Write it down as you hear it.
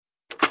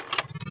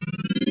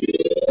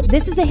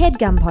This is a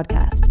HeadGum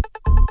podcast.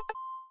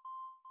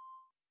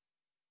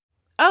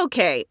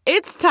 Okay,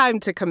 it's time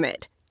to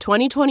commit.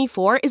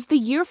 2024 is the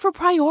year for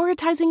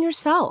prioritizing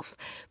yourself.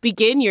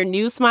 Begin your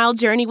new smile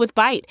journey with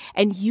Byte,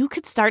 and you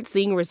could start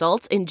seeing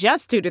results in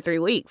just 2 to 3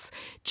 weeks.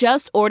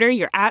 Just order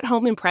your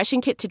at-home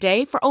impression kit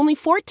today for only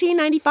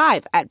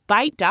 $14.95 at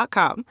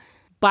Byte.com.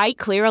 Byte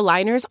Clear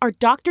aligners are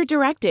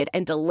doctor-directed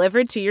and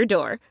delivered to your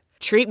door.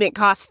 Treatment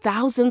costs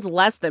thousands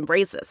less than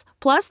braces.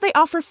 Plus, they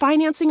offer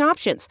financing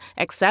options,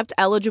 accept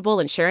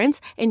eligible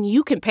insurance, and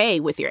you can pay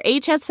with your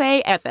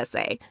HSA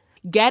FSA.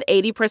 Get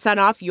 80%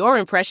 off your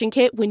impression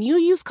kit when you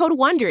use code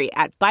WONDERY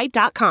at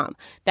Byte.com.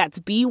 That's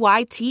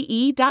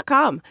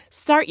BYTE.com.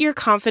 Start your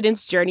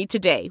confidence journey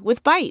today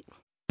with Byte.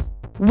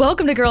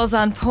 Welcome to Girls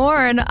on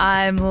Porn.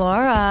 I'm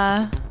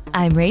Laura.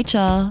 I'm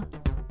Rachel.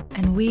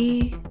 And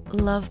we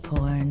love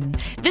porn.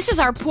 This is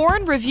our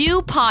porn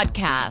review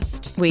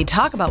podcast. We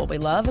talk about what we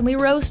love and we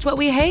roast what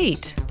we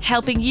hate.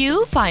 Helping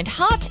you find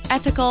hot,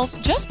 ethical,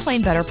 just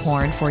plain better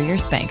porn for your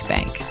spank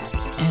bank.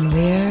 And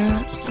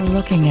we're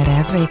looking at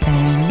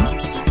everything.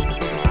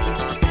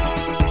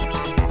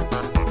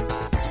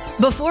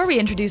 Before we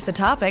introduce the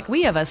topic,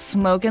 we have a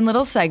smoking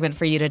little segment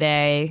for you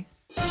today.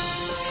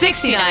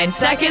 69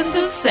 seconds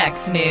of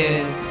sex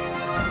news.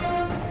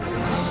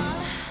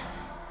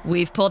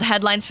 We've pulled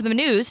headlines from the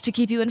news to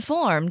keep you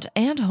informed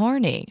and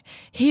horny.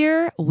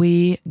 Here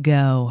we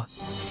go.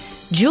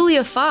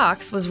 Julia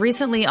Fox was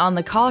recently on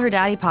the Call Her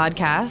Daddy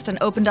podcast and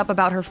opened up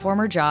about her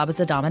former job as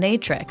a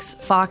dominatrix.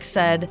 Fox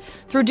said,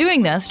 "Through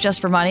doing this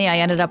just for money, I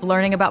ended up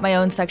learning about my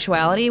own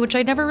sexuality, which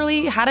I never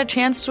really had a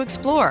chance to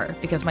explore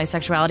because my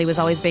sexuality was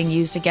always being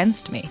used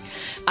against me.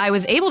 I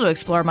was able to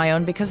explore my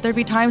own because there'd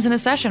be times in a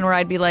session where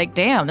I'd be like,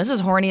 damn, this is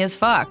horny as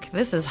fuck.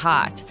 This is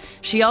hot."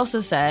 She also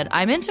said,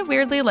 "I'm into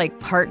weirdly like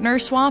partner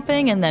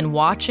swapping and then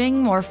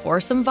watching more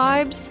foursome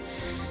vibes."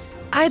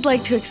 I'd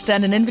like to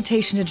extend an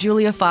invitation to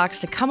Julia Fox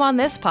to come on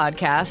this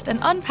podcast and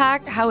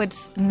unpack how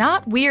it's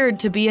not weird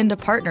to be into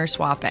partner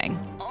swapping.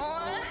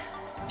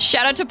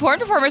 Shout out to porn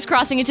performers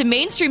crossing into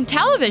mainstream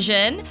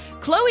television.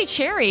 Chloe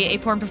Cherry, a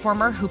porn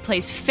performer who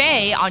plays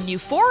Faye on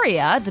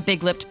Euphoria, the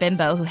big-lipped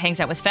bimbo who hangs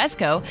out with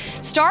Fezco,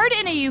 starred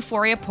in a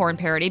Euphoria porn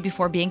parody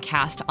before being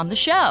cast on the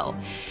show.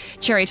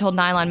 Cherry told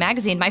Nylon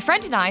Magazine, "My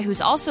friend and I,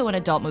 who's also an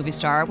adult movie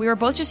star, we were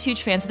both just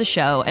huge fans of the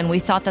show, and we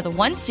thought that the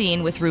one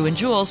scene with Rue and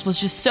Jules was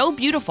just so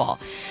beautiful.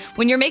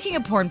 When you're making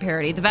a porn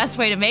parody, the best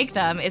way to make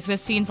them is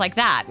with scenes like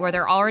that, where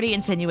they're already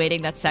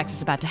insinuating that sex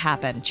is about to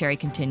happen," Cherry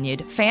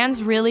continued.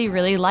 "Fans really,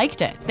 really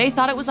liked it. They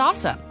thought it was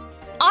awesome.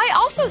 I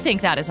also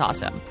think that is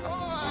awesome."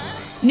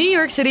 New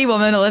York City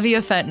woman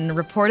Olivia Fenton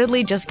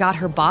reportedly just got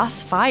her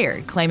boss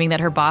fired, claiming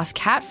that her boss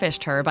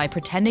catfished her by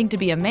pretending to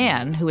be a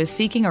man who was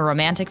seeking a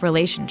romantic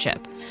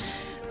relationship.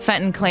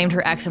 Fenton claimed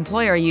her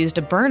ex-employer used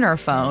a burner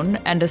phone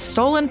and a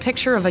stolen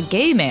picture of a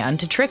gay man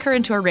to trick her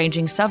into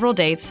arranging several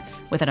dates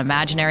with an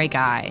imaginary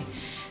guy.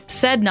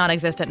 Said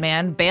non-existent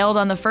man bailed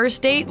on the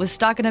first date, was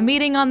stuck in a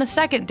meeting on the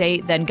second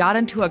date, then got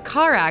into a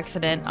car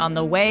accident on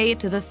the way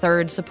to the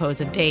third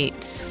supposed date.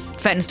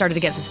 Fenton started to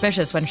get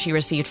suspicious when she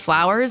received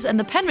flowers, and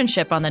the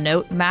penmanship on the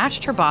note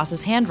matched her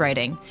boss's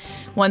handwriting.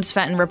 Once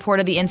Fenton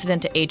reported the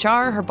incident to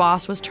HR, her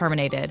boss was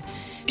terminated.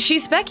 She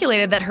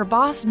speculated that her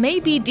boss may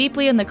be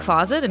deeply in the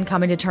closet and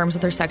coming to terms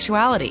with her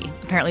sexuality.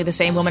 Apparently, the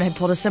same woman had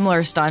pulled a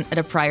similar stunt at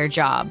a prior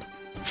job.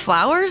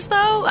 Flowers,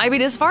 though? I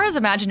mean, as far as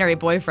imaginary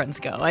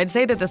boyfriends go, I'd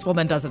say that this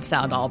woman doesn't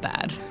sound all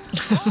bad.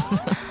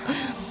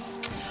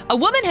 A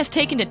woman has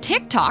taken to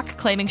TikTok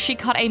claiming she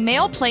caught a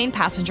male plane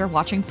passenger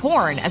watching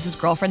porn as his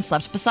girlfriend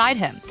slept beside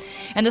him.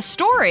 And the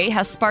story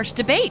has sparked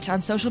debate on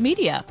social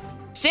media.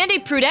 Sandy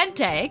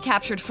Prudente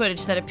captured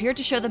footage that appeared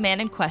to show the man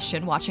in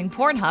question watching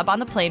Pornhub on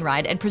the plane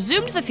ride and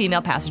presumed the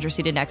female passenger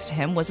seated next to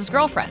him was his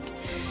girlfriend.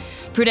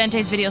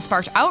 Prudente's video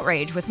sparked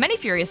outrage, with many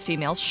furious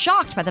females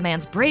shocked by the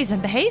man's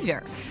brazen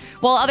behavior,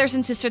 while others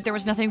insisted there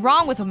was nothing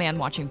wrong with a man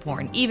watching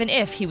porn, even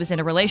if he was in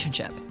a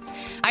relationship.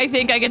 I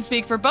think I can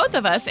speak for both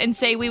of us and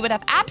say we would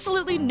have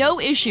absolutely no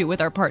issue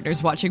with our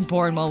partners watching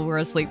porn while we're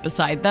asleep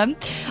beside them.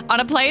 On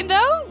a plane,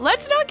 though,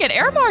 let's not get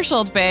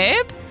air-marshaled,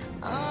 babe.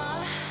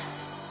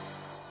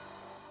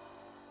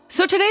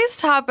 So today's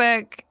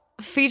topic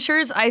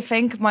features, I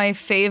think, my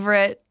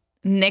favorite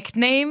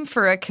nickname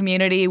for a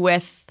community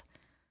with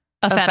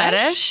a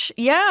fetish?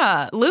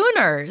 Yeah,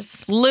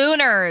 Looners.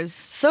 Looners.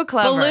 So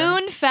clever.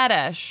 Balloon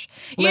fetish.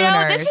 You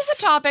know, this is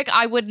a topic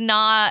I would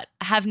not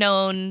have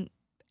known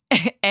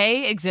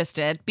A,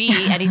 existed, B,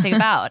 anything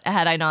about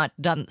had I not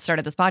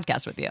started this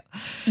podcast with you.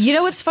 You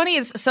know what's funny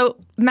is, so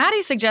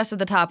Maddie suggested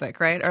the topic,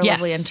 right? Our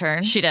lovely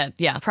intern. She did,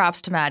 yeah.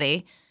 Props to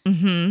Maddie.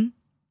 Mm-hmm.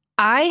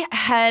 I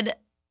had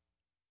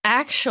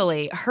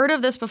actually heard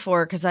of this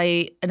before because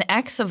an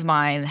ex of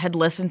mine had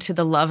listened to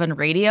the Love and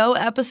Radio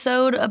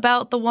episode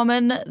about the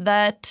woman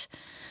that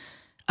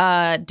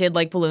did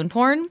like balloon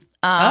porn.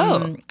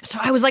 So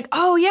I was like,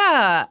 oh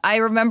yeah, I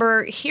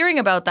remember hearing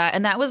about that.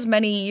 And that was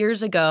many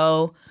years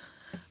ago,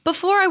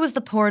 before I was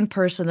the porn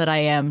person that I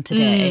am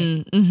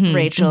today,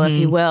 Rachel, if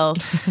you will.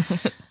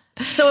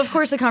 So, of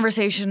course, the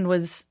conversation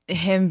was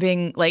him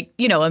being, like,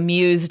 you know,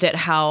 amused at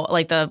how,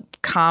 like, the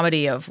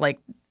comedy of, like,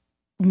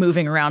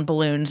 moving around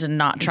balloons and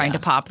not trying to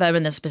pop them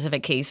in this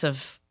specific case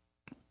of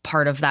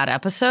part of that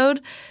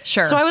episode.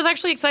 Sure. So I was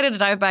actually excited to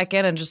dive back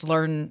in and just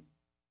learn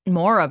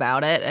more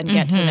about it and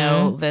get to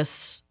know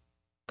this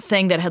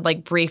thing that had,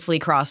 like, briefly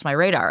crossed my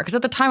radar. Because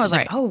at the time I was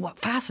like, oh, what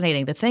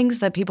fascinating. The things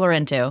that people are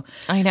into.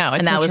 I know. It's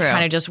and that so was true.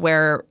 kind of just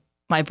where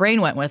my brain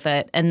went with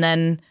it. And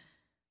then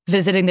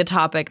visiting the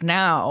topic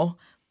now,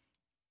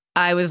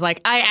 I was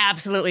like, I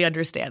absolutely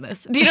understand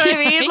this. Do you know what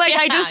I mean? Like,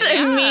 I just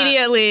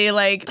immediately,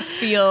 like,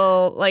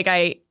 feel like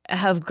I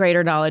have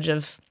greater knowledge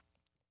of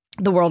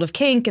the world of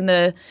kink and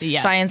the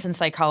science and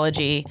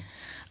psychology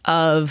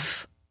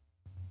of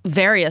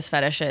various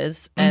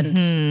fetishes.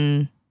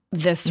 And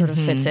this sort of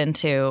fits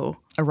into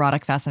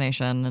erotic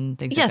fascination and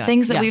things like that.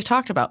 things that we've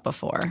talked about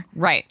before.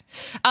 Right.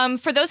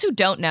 For those who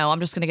don't know,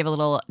 I'm just going to give a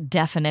little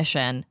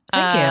definition.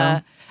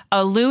 Thank you.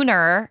 A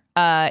looner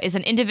is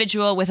an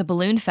individual with a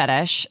balloon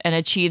fetish and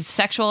achieves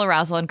sexual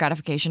arousal and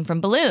gratification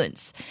from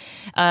balloons.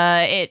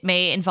 It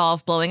may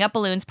involve blowing up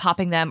balloons,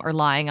 popping them, or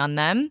lying on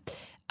them.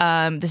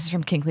 This is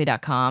from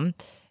Kinkly.com.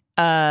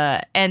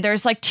 And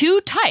there's, like,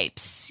 two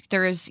types.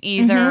 There's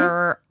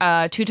either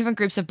two different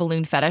groups of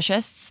balloon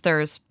fetishists.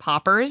 There's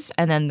poppers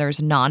and then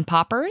there's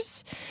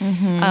non-poppers.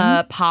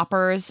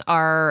 Poppers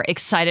are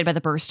excited by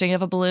the bursting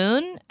of a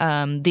balloon.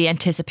 The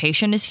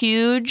anticipation is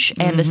huge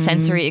and the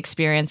sensory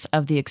experience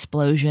of the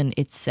explosion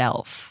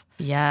itself.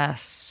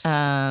 Yes.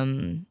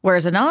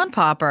 Whereas a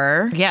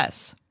non-popper...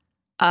 Yes.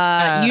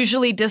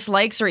 Usually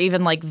dislikes or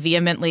even, like,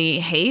 vehemently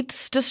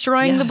hates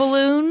destroying the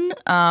balloon.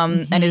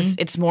 And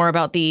it's more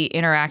about the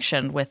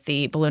interaction with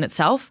the balloon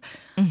itself.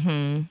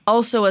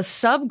 Also, a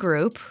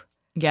subgroup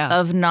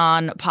of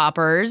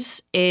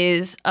non-poppers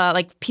is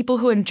like people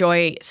who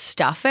enjoy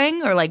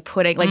stuffing or, like,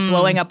 putting, like,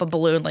 blowing up a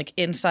balloon, like,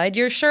 inside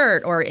your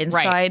shirt or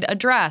inside a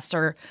dress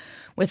or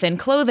within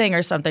clothing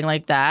or something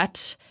like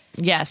that.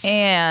 Yes.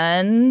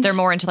 And they're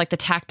more into, like, the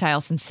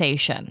tactile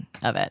sensation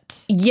of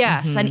it.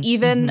 Yes. And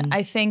even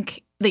I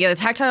think the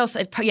tactile,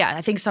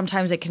 I think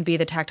sometimes it can be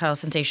the tactile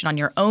sensation on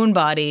your own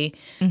body,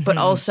 but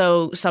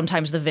also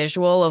sometimes the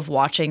visual of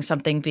watching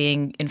something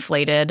being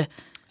inflated.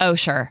 Oh,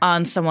 sure.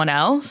 On someone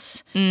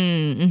else.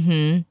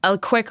 A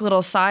quick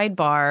little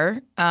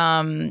sidebar.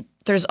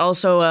 There's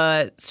also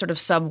a sort of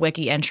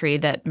sub-wiki entry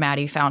that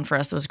Maddie found for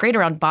us that was great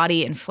around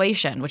body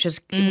inflation, which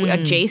is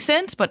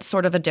adjacent, but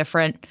sort of a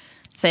different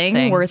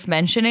thing worth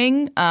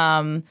mentioning.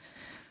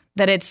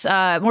 That it's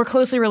more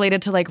closely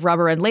related to, like,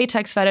 rubber and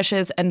latex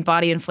fetishes, and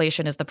body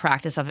inflation is the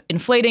practice of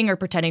inflating or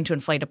pretending to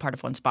inflate a part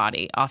of one's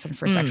body, often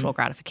for sexual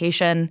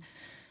gratification,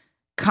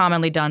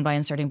 commonly done by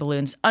inserting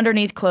balloons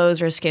underneath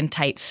clothes or a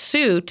skin-tight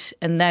suit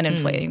and then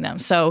inflating them.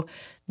 So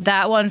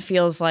that one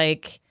feels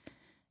like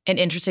an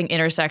interesting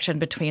intersection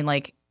between,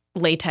 like,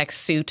 latex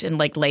suit and,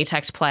 like,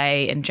 latex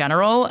play in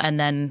general, and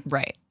then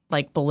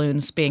like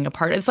balloons being a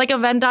part. It's like a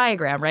Venn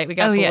diagram, right? We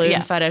got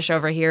balloon fetish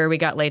over here. We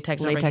got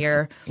latex over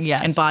here.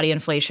 Yes. And body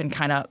inflation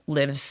kind of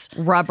lives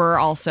rubber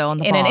also on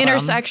the in bottom. an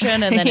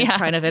intersection, and then it's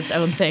kind of its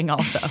own thing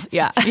also.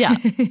 Yeah.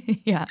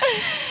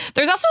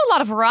 There's also a lot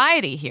of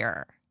variety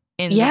here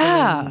in the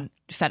balloon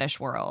fetish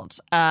world.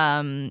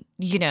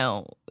 You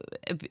know,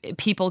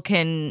 people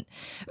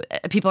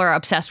are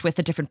obsessed with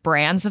the different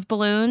brands of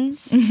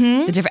balloons.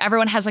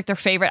 Everyone has, like, their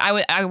favorite.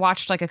 I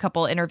watched, like, a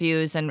couple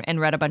interviews and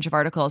read a bunch of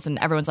articles, and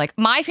everyone's like,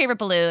 my favorite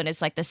balloon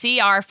is, like, the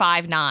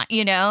CR59.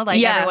 You know,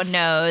 like, everyone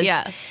knows.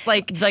 Yes,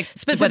 like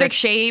specific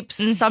shapes.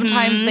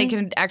 Sometimes they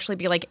can actually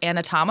be, like,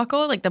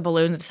 anatomical. Like, the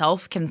balloon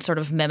itself can sort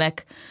of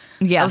mimic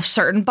a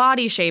certain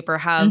body shape or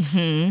have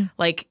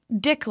like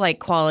dick-like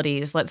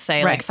qualities, let's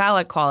say, like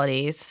phallic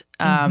qualities.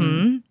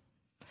 Some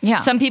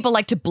people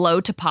like to blow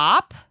to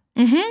pop.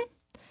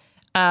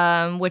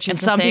 Which is, and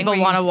some people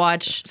want to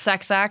watch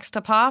sex acts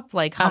to pop,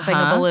 like humping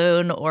a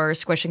balloon or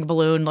squishing a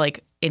balloon,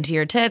 like, into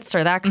your tits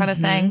or that kind of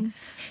thing.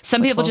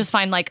 Some people just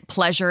find, like,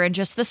 pleasure in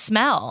just the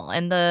smell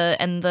and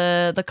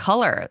the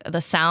color,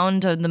 the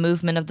sound and the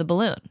movement of the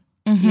balloon.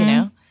 You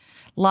know,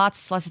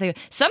 lots of things.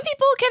 Some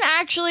people can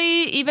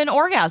actually even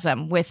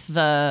orgasm with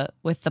the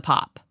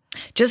pop.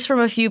 Just from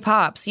a few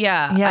pops,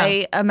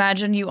 I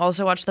imagine you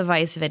also watched the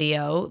Vice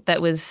video that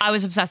was... I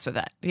was obsessed with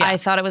it. I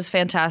thought it was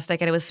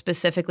fantastic, and it was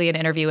specifically an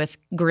interview with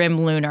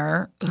Grim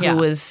Lunar, who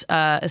was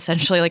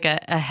essentially like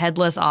a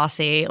headless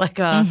Aussie, like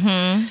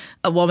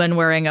a woman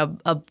wearing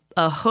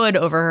a hood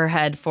over her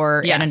head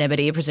for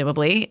anonymity,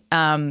 presumably,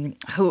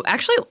 who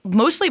actually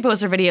mostly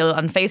posts her video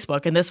on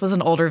Facebook, and this was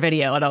an older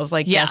video, and I was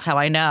like, guess how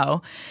I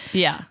know.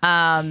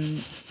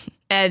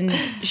 And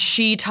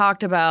she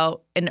talked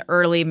about an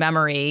early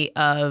memory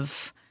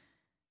of,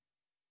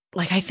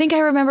 like, I think I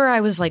remember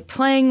I was, like,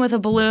 playing with a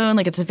balloon.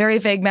 Like, it's a very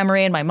vague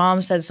memory. And my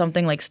mom said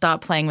something like,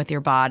 stop playing with your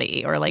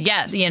body, or, like,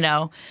 you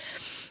know.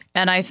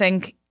 And I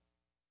think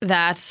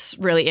that's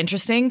really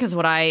interesting, because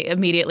what I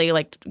immediately,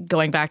 like,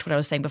 going back to what I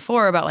was saying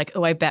before about, like,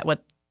 I bet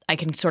what I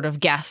can sort of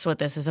guess what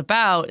this is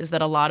about is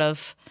that a lot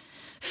of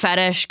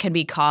fetish can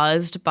be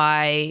caused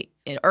by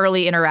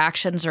early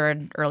interactions or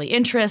an early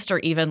interest, or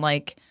even,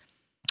 like,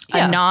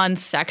 a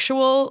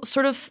non-sexual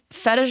sort of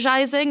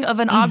fetishizing of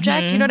an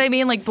object. You know what I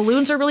mean? Like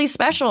balloons are really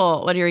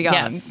special when you're young.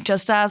 Yes.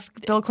 Just ask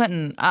Bill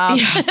Clinton.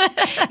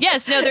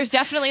 Yes, no, there's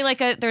definitely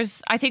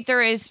I think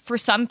there is, for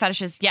some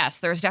fetishes, yes,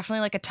 there's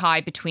definitely like a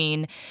tie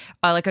between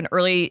like an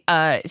early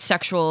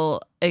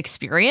sexual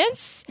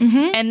experience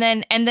and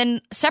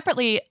then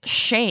separately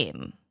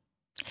shame.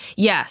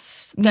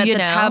 Yes, that the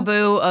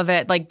taboo of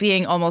it, like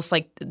being almost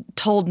like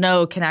told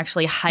no, can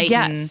actually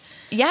heighten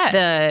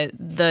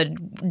the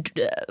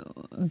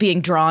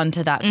being drawn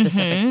to that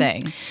specific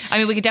thing. I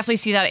mean, we could definitely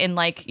see that in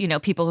like,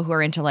 people who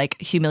are into like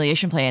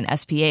humiliation play and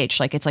SPH,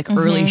 like it's like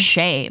early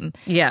shame,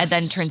 and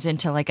then turns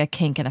into like a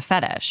kink and a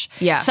fetish.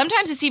 Yes.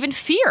 Sometimes it's even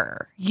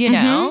fear,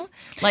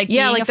 like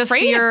like the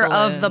fear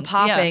of the balloons.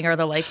 popping or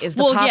the like, is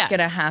the pop going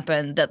to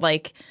happen? That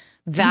like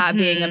that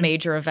being a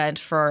major event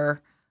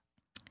for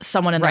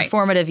someone in their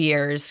formative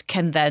years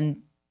can then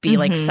be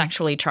like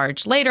sexually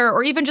charged later,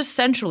 or even just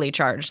sensually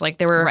charged. Like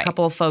there were a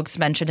couple of folks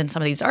mentioned in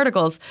some of these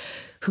articles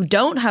who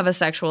don't have a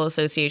sexual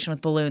association with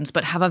balloons,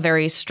 but have a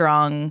very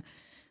strong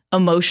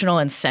emotional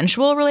and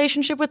sensual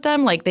relationship with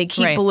them. Like they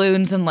keep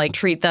balloons and like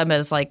treat them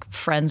as like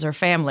friends or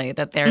family,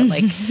 that they're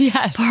like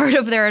part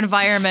of their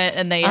environment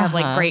and they have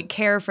like great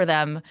care for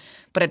them,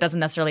 but it doesn't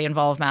necessarily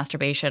involve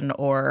masturbation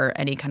or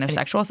any kind of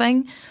sexual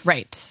thing.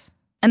 Right.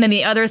 And then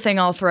the other thing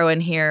I'll throw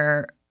in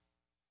here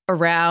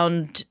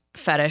around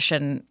fetish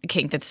and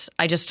kink that's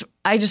I just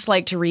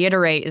like to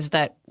reiterate is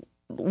that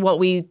what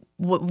we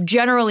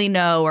generally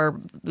know, or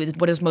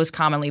what is most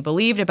commonly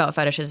believed about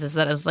fetishes, is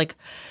that it's like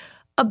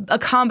a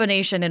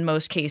combination in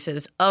most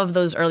cases of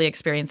those early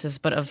experiences,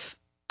 but of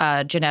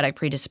genetic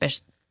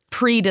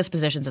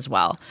predispositions as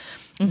well.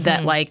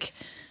 That like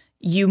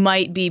you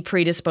might be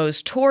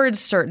predisposed towards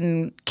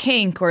certain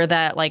kink, or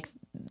that like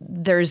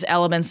there's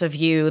elements of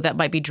you that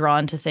might be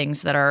drawn to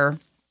things that are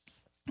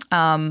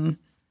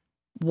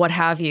what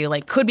have you,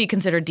 like could be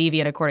considered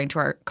deviant according to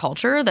our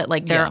culture, that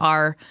like there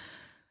are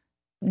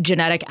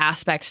genetic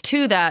aspects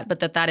to that, but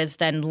that is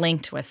then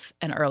linked with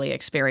an early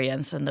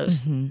experience, and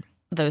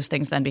those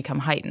things then become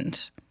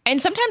heightened.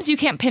 And sometimes you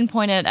can't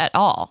pinpoint it at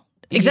all.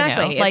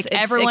 Exactly. Like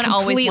everyone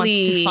always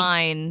wants to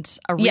find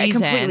a reason. Yeah, it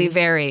completely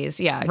varies.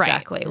 Yeah,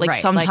 exactly. Like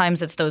right.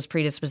 sometimes it's those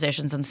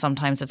predispositions, and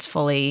sometimes it's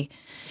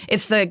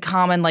the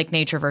common like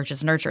nature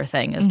versus nurture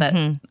thing, is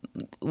that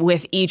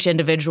with each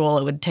individual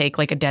it would take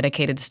like a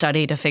dedicated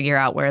study to figure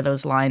out where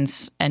those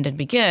lines end and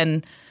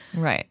begin.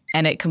 Right.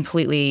 And it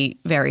completely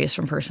varies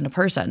from person to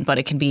person, but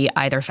it can be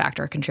either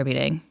factor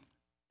contributing.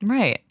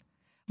 Right.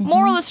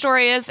 Moral of the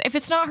story is, if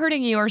it's not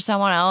hurting you or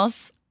someone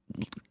else,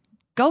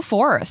 go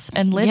forth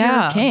and live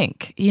your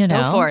kink,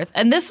 Go forth.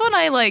 And this one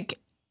I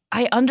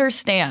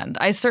understand.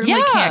 I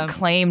certainly can't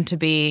claim to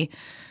be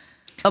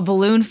a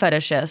balloon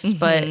fetishist,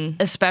 but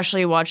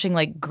especially watching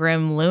like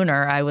Grim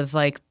Lunar, I was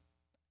like,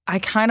 I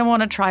kind of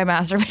want to try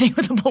masturbating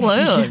with a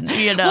balloon,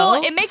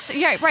 Well, it makes,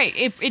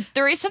 right.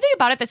 There is something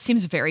about it that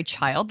seems very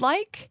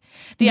childlike.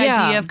 The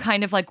idea of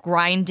kind of like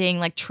grinding,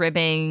 like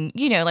trimming,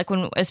 like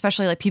when,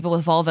 especially like people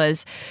with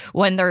vulvas,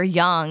 when they're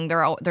young,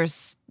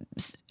 there's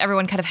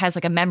everyone kind of has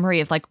like a memory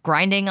of like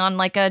grinding on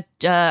like a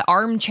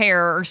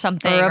armchair or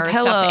something, or a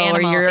pillow, stuffed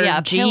animal, or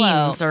your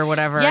jeans pillow or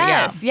whatever.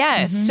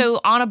 Yes.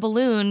 So on a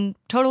balloon,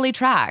 totally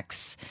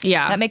tracks.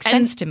 Yeah, that makes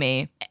sense to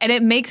me, and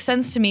it makes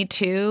sense to me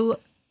too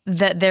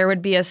that there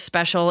would be a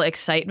special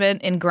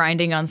excitement in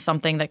grinding on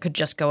something that could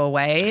just go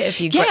away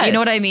if you you know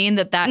what I mean,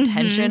 that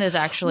tension is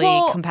actually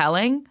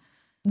compelling.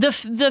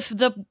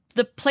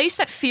 The place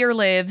that fear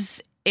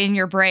lives in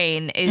your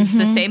brain is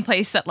the same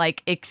place that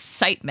like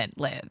excitement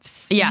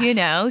lives.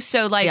 Yes.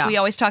 So like we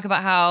always talk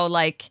about how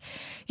like,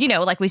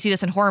 like we see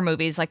this in horror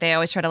movies, like they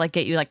always try to like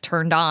get you like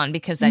turned on,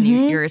 because then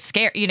you're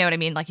scared, you know what I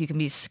mean? Like you can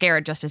be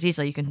scared just as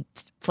easily. You can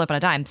flip on a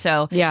dime.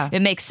 So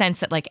it makes sense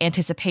that like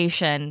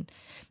anticipation,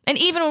 and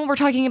even when we're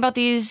talking about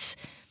the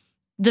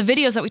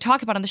videos that we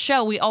talk about on the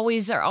show, we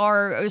always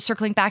are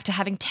circling back to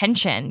having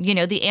tension.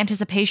 The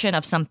anticipation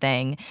of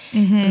something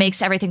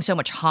makes everything so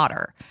much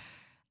hotter.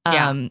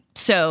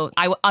 So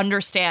I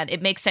understand.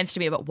 It makes sense to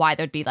me about why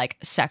there'd be like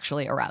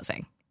sexually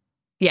arousing.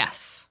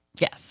 Yes.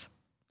 That's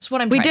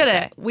what I'm we trying did to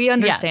it. say. We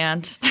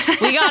understand. Yes.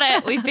 We got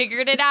it. We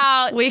figured it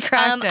out. We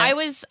cracked it. I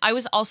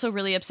was also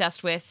really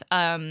obsessed with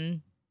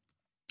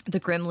the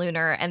Grim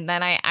Lunar, and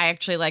then I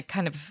actually like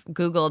kind of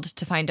Googled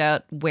to find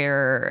out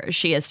where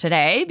she is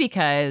today,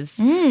 because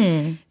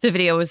the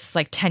video was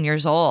like 10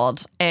 years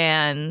old,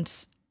 and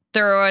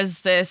there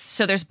was this,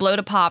 so there's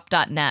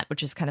blowtopop.net,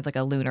 which is kind of like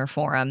a lunar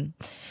forum.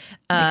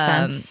 Makes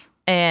sense.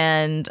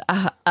 And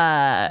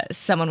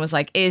someone was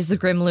like, is the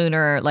Grim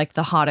Lunar like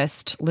the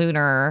hottest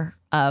lunar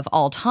of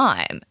all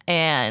time?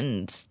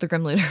 And the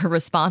Grim Lunar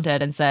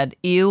responded and said,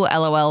 ew,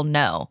 LOL,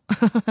 no.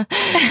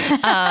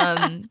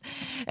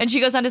 And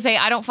she goes on to say,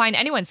 I don't find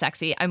anyone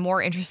sexy. I'm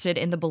more interested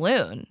in the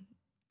balloon.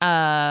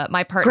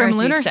 My partner, Grim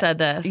Lunar said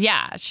this.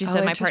 Yeah, she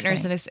said my partner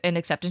is an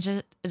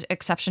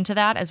exception to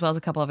that, as well as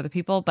a couple of other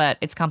people, but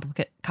it's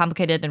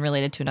complicated and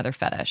related to another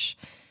fetish.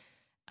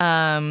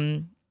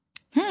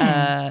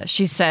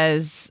 She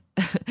says,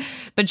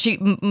 but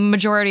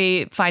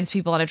majority finds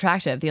people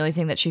unattractive. The only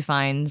thing that she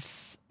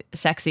finds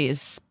sexy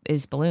is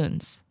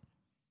balloons.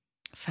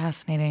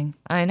 Fascinating.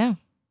 I know.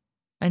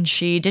 And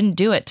she didn't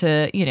do it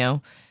to,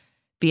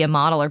 be a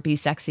model or be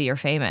sexy or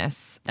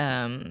famous.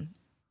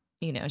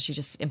 She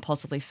just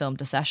impulsively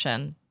filmed a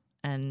session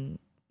and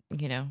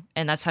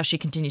that's how she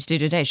continues to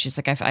do today. She's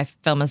like, I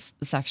film a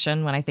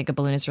section when I think a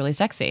balloon is really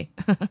sexy.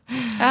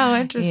 Oh,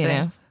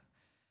 interesting.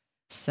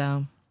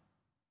 So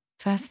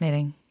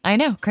fascinating. I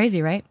know.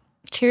 Crazy, right?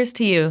 Cheers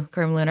to you,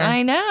 Grim Lunar.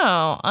 I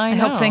know. I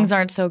hope things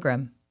aren't so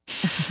grim.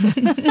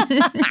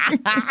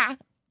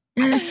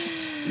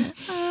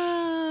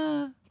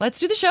 Let's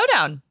do the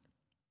showdown.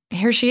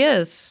 Here she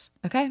is.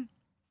 Okay.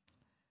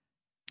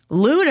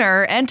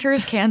 Lunar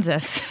enters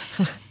Kansas.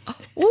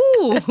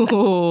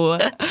 Ooh.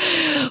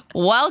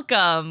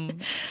 Welcome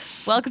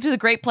to the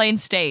Great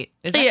Plains State.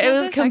 Is that Kansas, it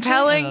was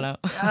compelling. I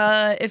don't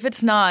know. If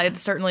it's not, it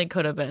certainly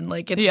could have been.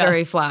 Like, it's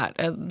very flat.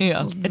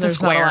 It's a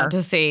square. Not a lot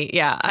to see.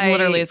 Yeah, it's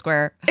literally a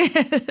square.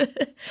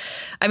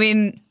 I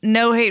mean,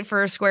 no hate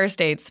for square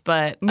states,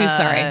 but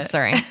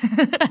sorry.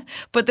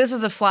 But this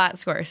is a flat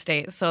square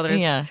state, so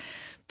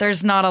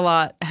there's not a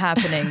lot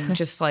happening.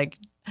 Just like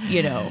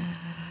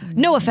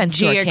no offense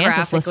to our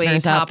Kansas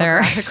listeners out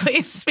there.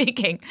 Topographically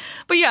speaking.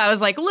 But yeah, I was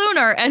like,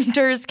 Lunar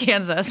enters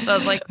Kansas. And I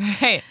was like,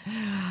 hey,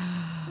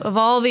 of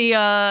all the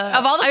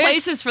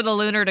places for the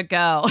Lunar to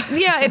go.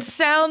 Yeah, it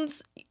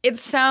sounds like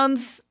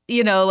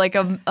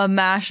a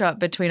mashup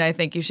between I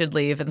Think You Should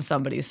Leave and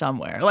Somebody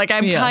Somewhere. Like,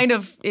 I'm kind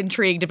of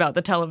intrigued about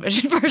the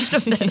television version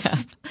of this.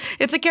 Yeah.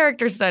 It's a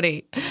character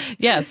study.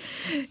 Yes.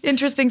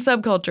 Interesting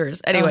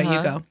subcultures. Anyway,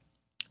 you go.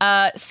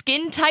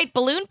 Skin tight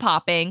balloon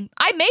popping.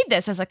 I made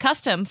this as a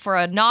custom for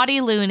a naughty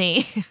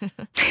loony.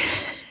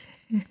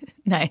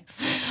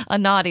 Nice. A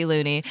naughty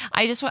loony.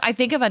 I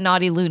think of a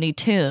naughty loony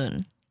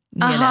tune. You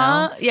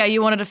know? Yeah,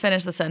 you wanted to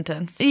finish the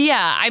sentence.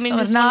 Yeah, I mean,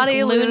 just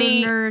naughty loony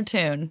lunar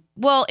tune.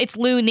 Well, it's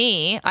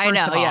loony. First I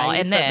know, of all,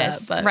 in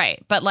this, that, but.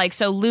 Right? But like,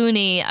 so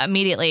loony.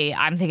 Immediately,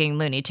 I'm thinking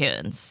Looney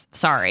Tunes.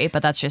 Sorry,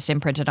 but that's just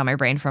imprinted on my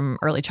brain from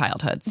early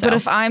childhood. So. But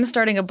if I'm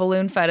starting a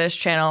balloon fetish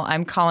channel,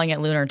 I'm calling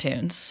it Lunar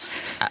Tunes.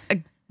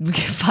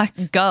 Fuck,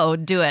 go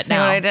do it. See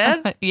now. What I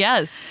did?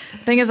 Yes.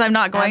 Thing is, I'm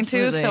not going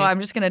Absolutely. to, so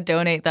I'm just going to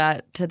donate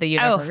that to the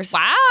universe. Oh,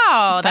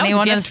 wow! If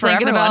anyone is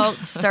thinking about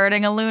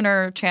starting a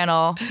lunar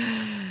channel,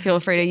 feel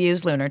free to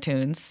use Lunar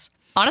Tunes.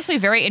 Honestly,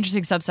 very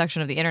interesting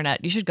subsection of the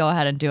internet. You should go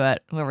ahead and do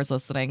it. Whoever's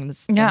listening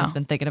has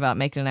been thinking about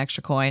making an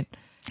extra coin.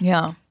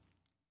 Yeah.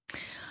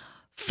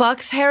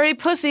 Fucks hairy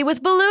pussy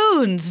with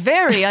balloons.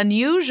 Very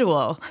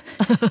unusual.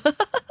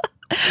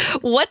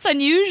 What's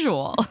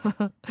unusual?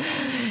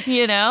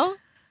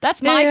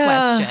 That's my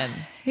question.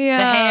 Yeah.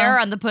 The hair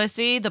on the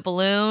pussy, the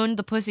balloon,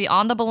 the pussy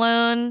on the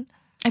balloon.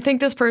 I think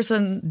this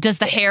person... Does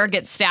the hair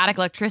get static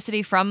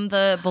electricity from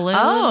the balloon?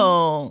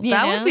 Oh,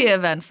 that would be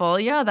eventful.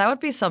 Yeah, that would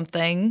be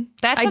something.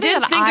 That's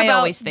something I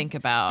always think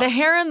about. The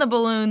hair and the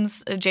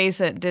balloons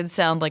adjacent did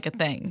sound like a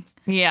thing.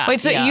 Yeah. Wait,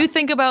 so you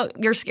think about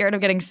you're scared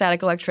of getting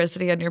static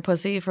electricity on your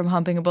pussy from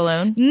humping a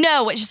balloon?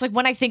 No, it's just like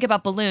when I think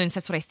about balloons,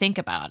 that's what I think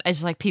about. It's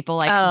just like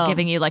people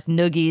giving you like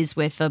noogies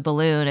with a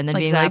balloon and then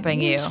being zapping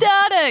like, you.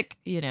 Static,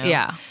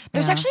 Yeah.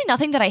 There's actually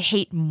nothing that I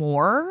hate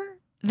more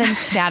than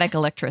static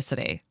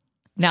electricity.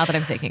 Now that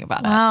I'm thinking about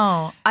it.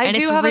 Wow. I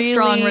do have a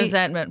strong really...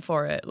 resentment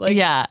for it. Like,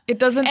 it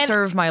doesn't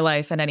serve my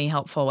life in any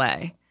helpful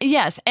way.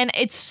 Yes. And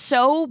it's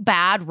so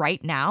bad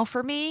right now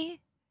for me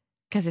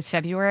because it's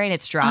February and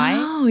it's dry.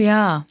 Oh,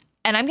 yeah.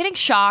 And I'm getting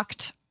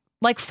shocked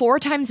like 4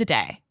 times a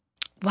day.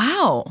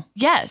 Wow.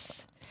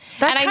 Yes.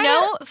 That and I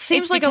know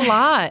seems like a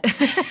lot.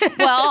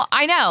 Well,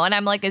 I know. And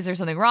I'm like, is there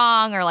something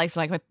wrong? Or like, so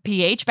like my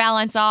pH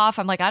balance off?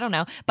 I'm like, I don't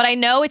know. But I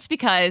know it's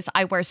because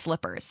I wear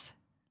slippers.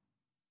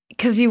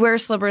 Because you wear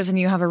slippers and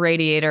you have a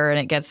radiator and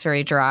it gets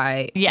very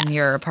dry in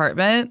your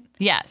apartment?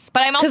 Yes.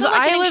 But I'm also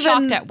like getting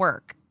shocked at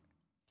work.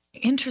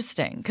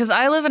 Interesting. Because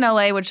I live in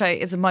LA, which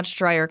is a much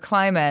drier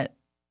climate.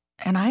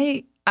 And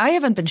I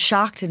haven't been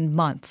shocked in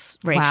months,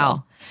 Rachel.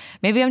 Wow.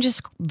 Maybe I'm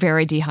just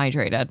very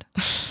dehydrated.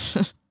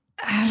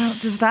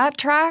 Does that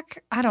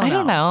track? I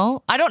don't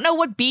know. I don't know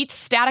what beats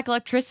static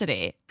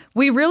electricity.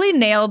 We really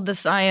nailed the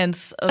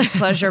science of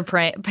pleasure,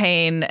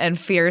 pain, and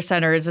fear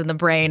centers in the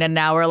brain. And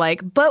now we're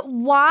like, but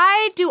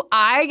why do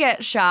I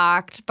get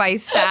shocked by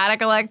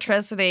static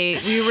electricity?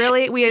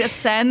 We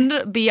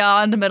ascend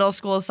beyond middle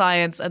school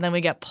science and then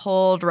we get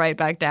pulled right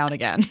back down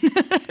again.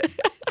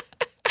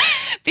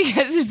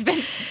 Because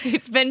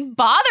it's been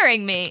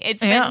bothering me.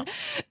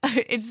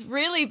 It's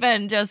really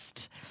been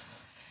just,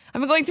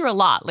 I've been going through a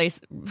lot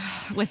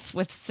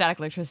with static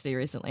electricity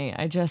recently.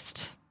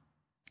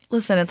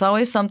 Listen, it's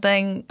always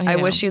something. I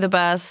wish you the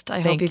best.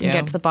 I hope you can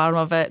get to the bottom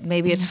of it.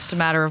 Maybe it's just a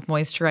matter of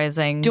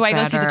moisturizing. Do I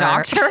go see the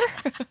doctor?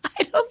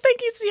 I don't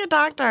think you see a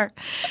doctor.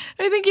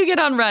 I think you get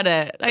on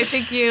Reddit. I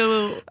think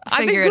you I've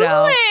been figure it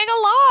out. Googling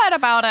a lot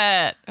about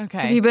it. Okay.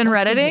 Have you been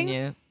Redditing?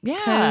 Continue. Yeah.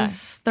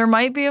 Because there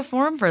might be a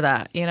forum for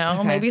that,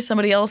 Okay. Maybe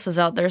somebody else is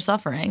out there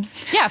suffering.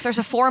 Yeah, if there's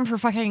a forum for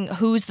fucking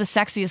who's the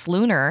sexiest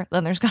lunar,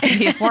 then there's got to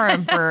be a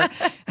forum for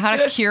How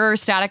to cure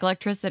static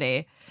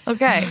electricity.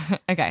 Okay.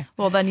 Okay.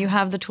 Well, then you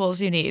have the tools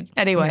you need.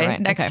 Anyway,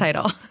 Right, next okay.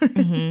 title.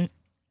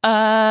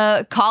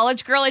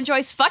 College girl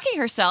enjoys fucking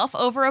herself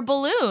over a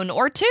balloon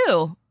or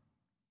two.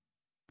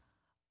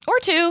 Or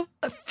two.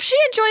 She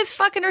enjoys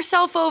fucking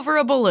herself over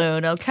a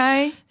balloon,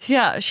 okay?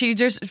 Yeah, she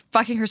just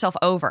fucking herself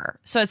over.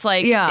 So it's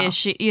like, Yeah. is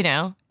she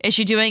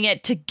doing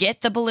it to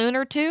get the balloon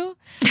or two?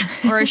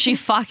 Or is she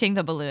fucking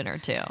the balloon or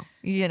two?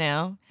 You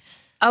know?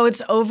 Oh,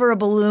 it's over a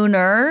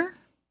ballooner?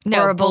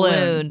 No, or a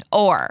balloon.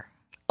 Or.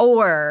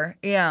 Or,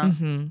 yeah.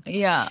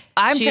 Yeah.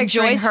 I'm She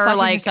picturing enjoys her fucking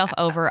like herself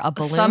over a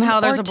balloon.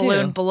 somehow there's or a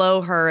balloon two. below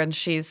her and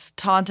she's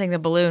taunting the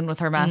balloon with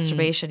her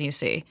masturbation, you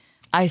see.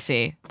 I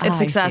see. It's I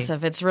see.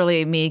 excessive. It's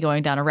really me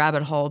going down a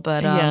rabbit hole,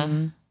 but Yeah.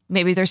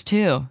 Maybe there's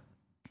two.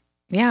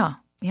 yeah.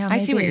 Yeah, I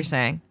see what maybe. you're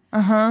saying.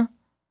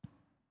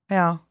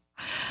 Yeah.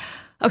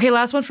 Okay,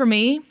 last one for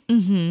me.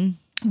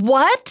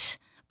 What?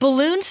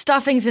 Balloon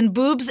stuffings in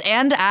boobs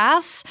and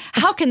ass?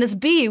 How can this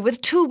be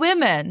with two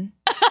women?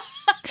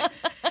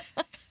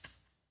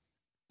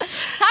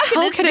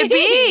 How can it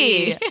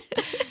be?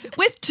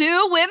 With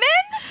two women?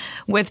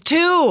 With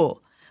two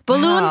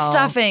balloon Wow.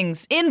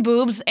 stuffings in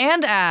boobs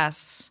and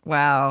ass.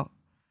 Wow.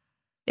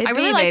 It I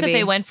really be, like that baby.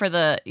 they went for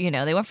the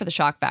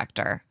shock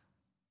factor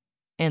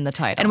in the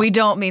title. And we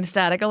don't mean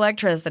static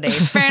electricity.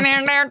 I'm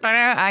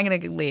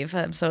going to leave.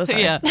 I'm so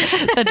sorry. Yeah,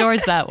 the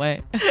door's that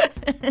way.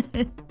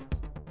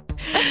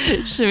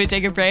 Should we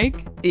take a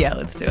break? Yeah,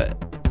 let's do it.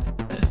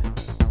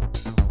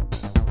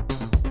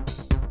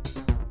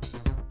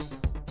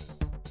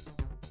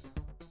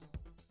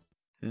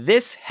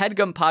 This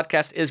HeadGum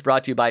podcast is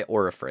brought to you by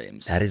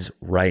Auraframes. That is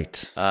right.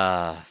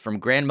 From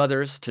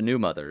grandmothers to new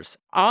mothers,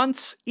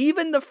 aunts,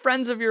 even the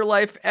friends of your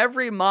life,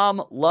 every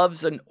mom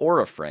loves an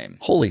Auraframe.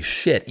 Holy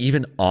shit,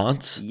 even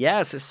aunts?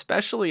 Yes,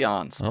 especially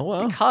aunts. Oh,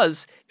 wow.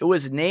 Because it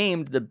was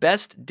named the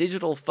best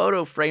digital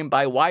photo frame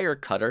by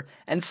Wirecutter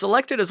and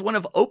selected as one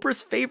of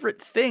Oprah's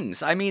favorite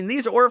things. I mean,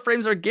 these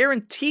Auraframes are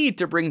guaranteed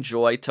to bring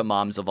joy to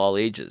moms of all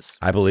ages.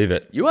 I believe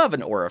it. You have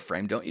an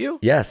Auraframe, don't you?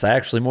 Yes, I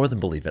actually more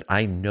than believe it.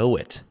 I know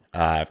it.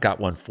 I've got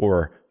one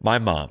for my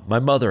mom, my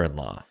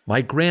mother-in-law,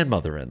 my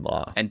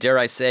grandmother-in-law, And dare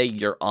I say,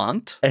 your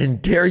aunt?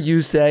 and dare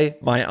you say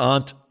my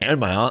aunt and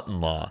my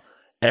aunt-in-law.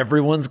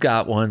 Everyone's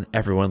got one.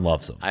 Everyone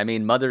loves them. I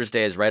mean, Mother's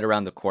Day is right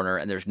around the corner,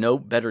 and there's no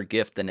better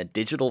gift than a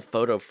digital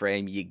photo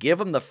frame. You give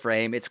them the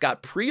frame, it's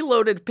got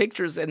preloaded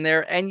pictures in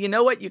there, and you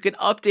know what? You can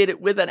update it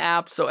with an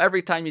app, so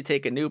every time you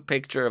take a new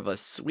picture of a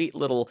sweet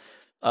little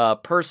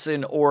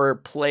person or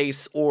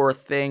place or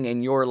thing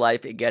in your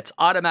life, it gets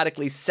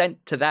automatically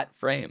sent to that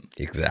frame.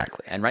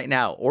 Exactly. And right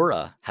now,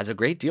 Aura has a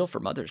great deal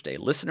for Mother's Day.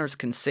 Listeners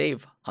can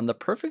save on the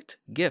perfect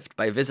gift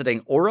by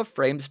visiting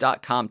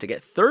auraframes.com to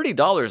get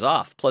 $30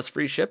 off plus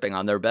free shipping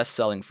on their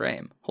best-selling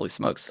frame. Holy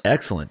smokes.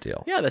 Excellent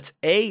deal. Yeah, that's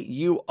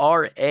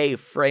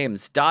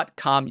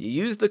auraframes.com. You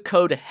use the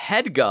code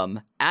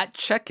HEADGUM at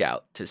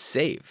checkout to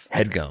save.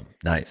 Headgum.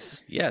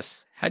 Nice.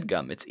 Yes,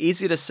 HEADGUM. It's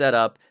easy to set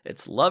up.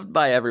 It's loved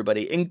by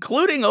everybody,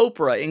 including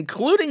Oprah,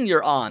 including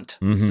your aunt.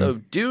 So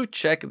do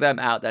check them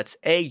out. That's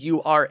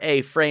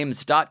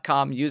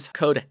auraframes.com. Use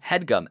code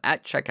HEADGUM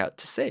at checkout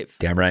to save.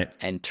 Damn right.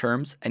 And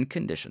terms and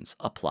conditions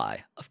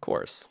apply, of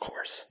course. Of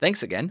course.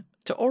 Thanks again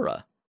to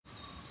Aura.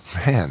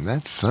 Man,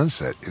 that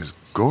sunset is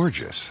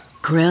gorgeous.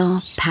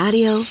 Grill,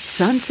 patio,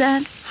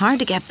 sunset. Hard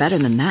to get better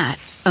than that.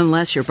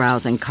 Unless you're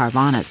browsing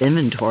Carvana's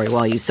inventory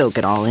while you soak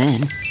it all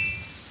in.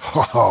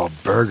 Oh,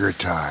 burger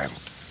time.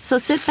 So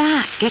sit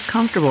back, get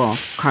comfortable.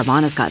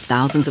 Carvana's got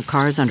thousands of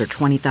cars under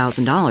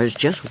 $20,000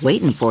 just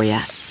waiting for you.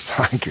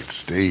 I could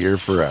stay here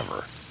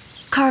forever.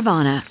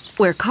 Carvana,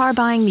 where car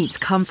buying meets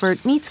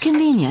comfort, meets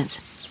convenience.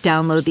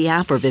 Download the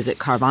app or visit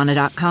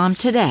Carvana.com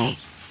today.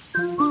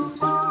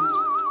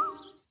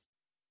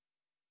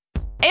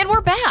 And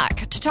we're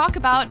back to talk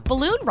about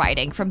balloon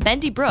riding from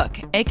Bendy Brook,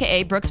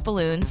 aka Brooks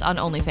Balloons on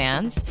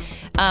OnlyFans.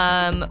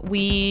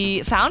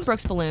 We found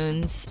Brooks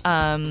Balloons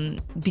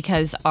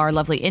because our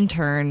lovely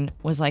intern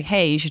was like,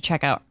 "Hey, you should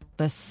check out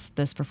this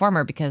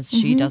performer because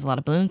she does a lot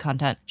of balloon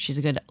content. She's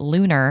a good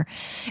looner."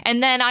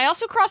 And then I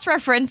also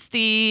cross-referenced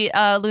the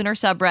Lunar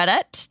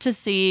subreddit to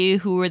see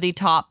who were the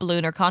top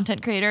ballooner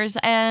content creators,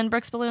 and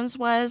Brooks Balloons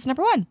was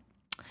number one.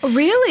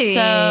 Really?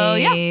 So,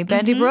 yeah.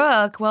 Bendy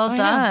Brook, well I know.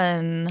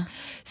 done.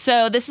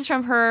 So this is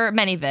from her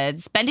many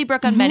vids. Bendy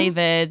Brook on many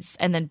vids,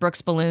 and then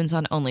Brooks Balloons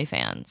on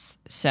OnlyFans.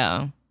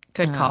 So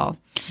Good call.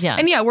 yeah.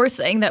 And yeah, we're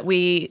saying that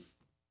we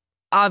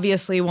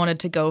obviously wanted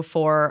to go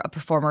for a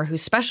performer who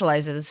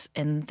specializes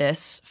in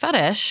this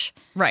fetish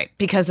right.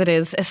 because it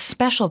is a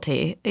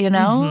specialty, you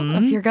know?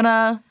 If you're going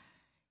to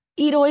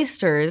eat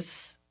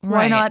oysters,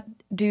 why Right. not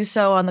do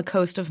so on the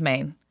coast of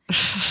Maine?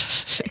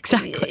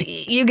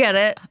 Exactly. You get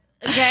it.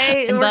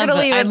 Okay, we're Love gonna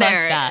it. leave I it there.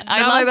 loved that. I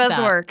Not my loved best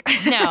that. work.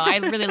 No, I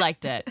really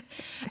liked it.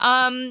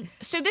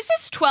 So this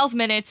is 12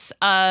 minutes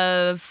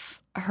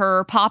of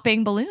her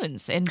popping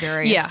balloons in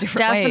various Yeah,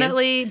 different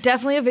ways.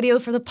 definitely a video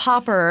for the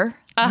popper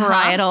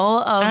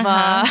varietal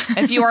of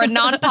If you are a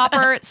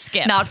non-popper,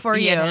 skip. Not for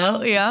you.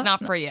 know? Yeah. It's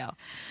not for you.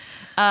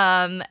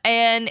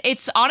 And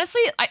it's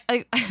honestly,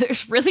 I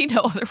there's really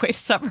no other way to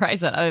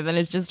summarize it other than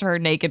it's just her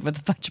naked with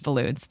a bunch of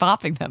balloons,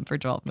 popping them for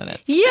 12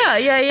 minutes.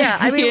 Yeah.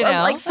 I mean, You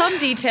know? like some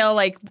detail,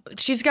 like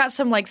she's got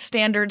some like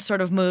standard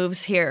sort of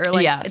moves here.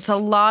 Like Yes. it's a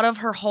lot of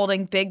her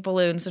holding big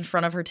balloons in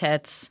front of her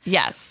tits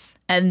Yes.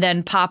 and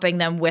then popping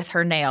them with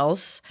her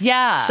nails.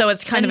 Yeah. So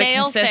it's kind The of a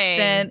nail consistent,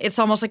 thing. it's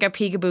almost like a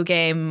peekaboo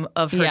game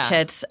of her Yeah.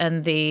 tits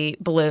and the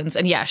balloons.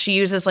 And yeah, she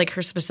uses like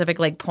her specific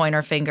like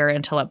pointer finger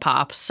until it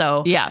pops.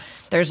 So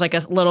Yes. there's like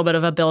a little bit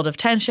of a build of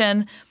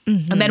tension.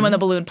 And then when the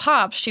balloon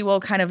pops, she will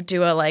kind of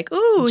do a like,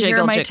 ooh, here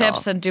Jiggle, are my jiggle.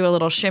 tips and do a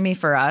little shimmy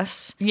for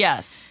us.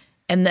 Yes.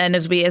 And then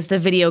as the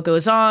video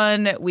goes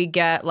on, we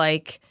get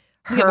like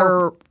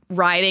her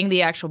riding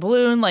the actual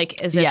balloon,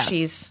 like as if Yes.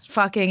 she's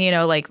fucking, you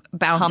know, like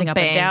bouncing up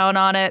and Humping. down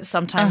on it.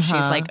 Sometimes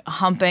she's like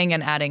humping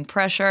and adding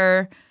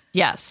pressure.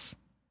 Yes.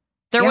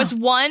 There Yeah. was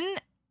one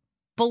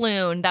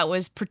balloon that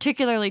was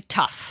particularly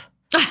tough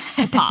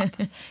to pop.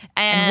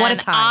 And what a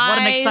time. What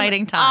an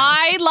exciting time.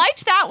 I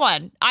liked that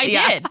one. I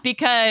Yeah. did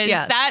because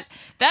Yes. that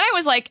I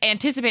was like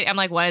anticipating. I'm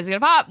like, when is it gonna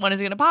pop? When is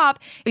it gonna pop?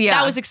 Yeah.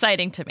 That was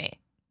exciting to me.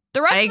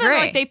 The rest I of them, agree.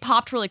 like, they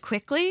popped really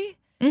quickly.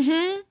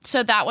 Mm-hmm.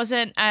 So that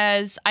wasn't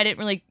as, I didn't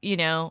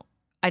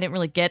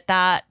really get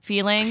that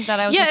feeling that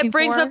I was Yeah, looking it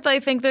brings for. up, I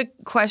think, the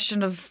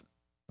question of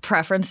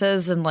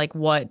preferences and like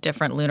what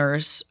different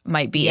lunars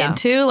might be Yeah.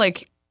 into.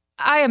 Like,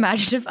 I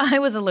imagine if I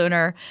was a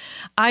lunar,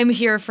 I'm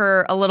here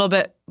for a little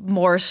bit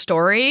more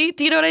story.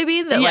 Do you know what I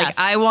mean? That Yes. like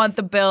I want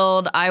the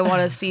build. I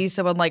want to see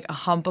someone like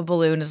hump a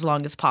balloon as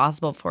long as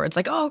possible before it's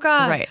like, oh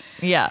God. Right.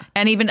 Yeah.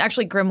 And even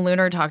actually Grim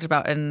Lunar talked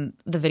about in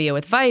the video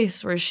with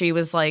Vice where she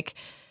was like,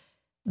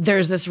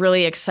 there's this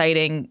really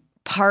exciting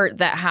part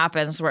that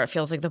happens where it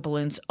feels like the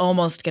balloon's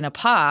almost gonna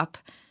pop.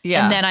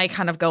 Yeah. And then I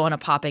kind of go on a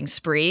popping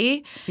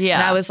spree. Yeah.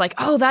 And I was like,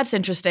 oh, that's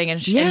interesting. And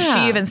she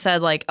even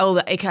said like, oh,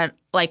 it can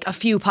like a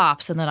few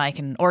pops and then I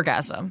can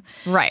orgasm.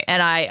 Right.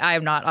 And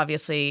I'm not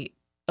obviously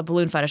a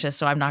balloon fetishist,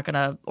 so I'm not going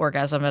to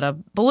orgasm at a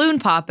balloon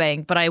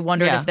popping. But I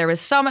wondered Yeah. if there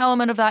was some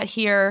element of that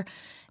here.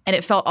 And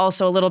it felt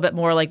also a little bit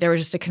more like there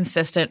was just a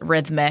consistent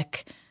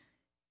rhythmic,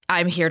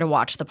 I'm here to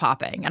watch the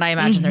popping. And I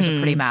imagine there's a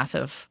pretty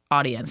massive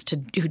audience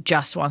who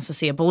just wants to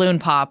see a balloon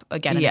pop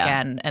again and Yeah.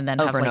 again and then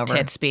Over have and like over.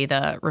 tits be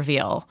the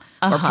reveal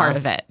or part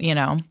of it, you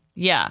know?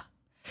 Yeah.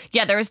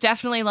 Yeah, there was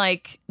definitely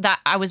like that.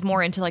 I was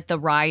more into like the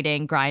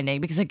riding,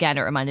 grinding, because again,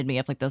 it reminded me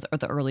of like the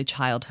early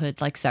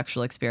childhood like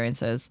sexual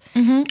experiences.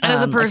 And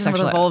as a like person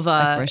with a sexual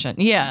vulva, exploration.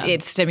 Yeah.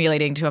 it's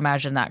stimulating to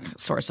imagine that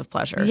source of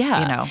pleasure.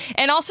 Yeah. You know?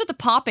 And also the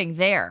popping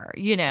there,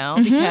 you know,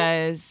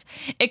 because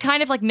it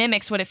kind of like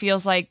mimics what it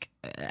feels like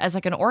as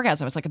like an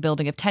orgasm. It's like a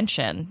building of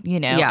tension, you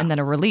know, Yeah. and then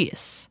a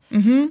release.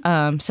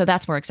 So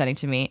that's more exciting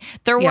to me.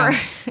 There Yeah.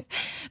 were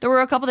there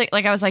were a couple things,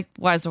 like I was like,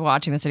 while I was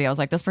watching this video, I was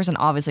like, this person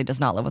obviously does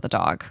not live with a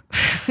dog,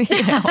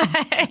 you know,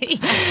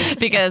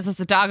 because as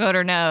the dog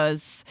owner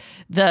knows,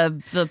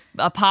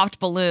 a popped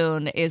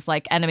balloon is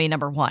like enemy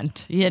number one,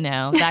 you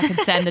know, that can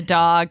send a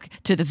dog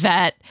to the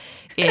vet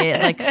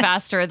like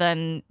faster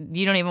than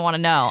you don't even want to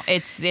know.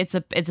 It's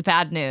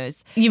bad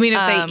news. You mean if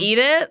they eat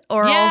it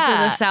or yeah. also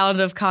the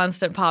sound of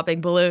constant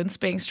popping balloons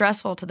being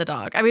stressful to the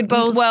dog? I mean,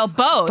 both. Well,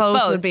 both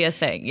would be a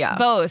thing. Yeah.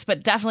 Both,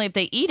 but definitely if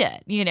they eat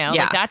it, you know,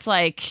 Yeah. like that's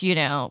like, you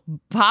know,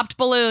 popped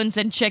balloons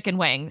and chicken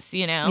wings,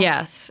 you know?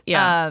 Yes.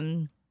 Yeah.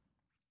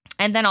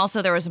 And then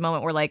also there was a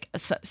moment where like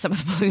some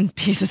of the balloon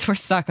pieces were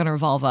stuck on her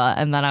vulva.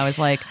 And then I was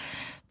like,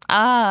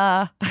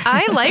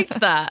 I liked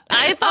that.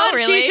 I thought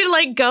really? she should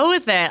like go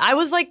with it. I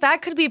was like,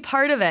 that could be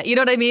part of it. You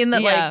know what I mean?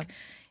 That Yeah. like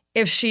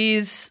if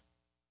she's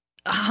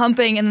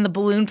humping and then the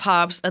balloon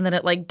pops and then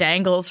it like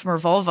dangles from her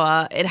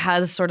vulva, it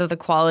has sort of the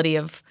quality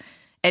of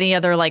any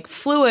other like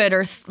fluid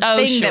or thing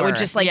that would sure.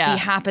 just like Yeah. be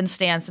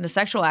happenstance in a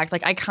sexual act.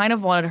 Like I kind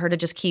of wanted her to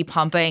just keep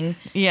humping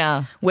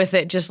yeah. with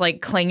it just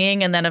like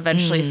clinging and then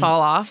eventually fall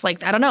off.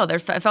 Like I don't know, I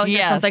felt like there's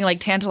Yes. something like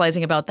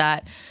tantalizing about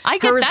that. I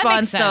get her that makes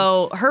response sense.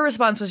 though, her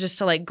response was just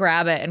to like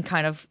grab it and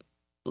kind of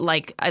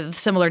like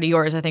similar to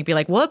yours, I think, be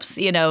like, whoops,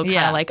 you know, kind of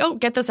Yeah. like, oh,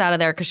 get this out of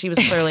there, because she was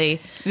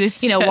clearly,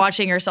 It's you know, just-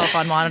 watching herself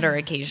on monitor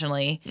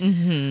occasionally.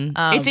 It's but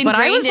I was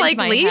ingrained into like,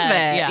 my leave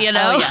head. it, Yeah. you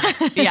know?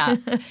 Oh, yeah.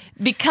 Yeah.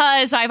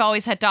 Because I've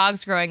always had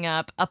dogs growing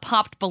up, a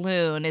popped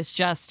balloon is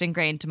just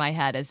ingrained to my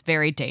head as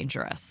very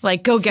dangerous.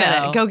 Like, go get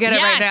So- it. Go get it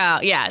right Yes. now.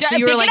 Yeah. So Yeah,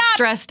 you were pick it like up.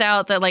 stressed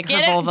out that like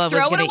Get her it, vulva was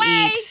throw it going to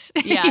away. eat.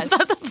 Yes. You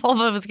thought the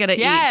vulva was going to eat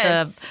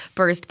Yes. the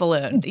burst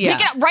balloon. Yeah.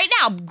 Pick it up right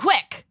now,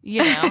 quick.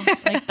 You know,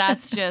 like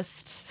that's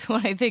just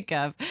what I think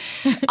of.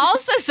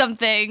 Also,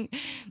 something.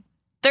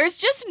 There's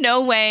just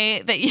no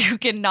way that you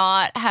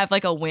cannot have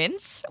like a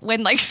wince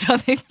when like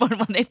something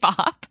when they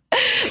pop.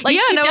 Like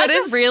Yeah, she no, does it a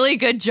is. really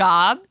good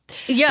job.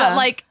 Yeah. But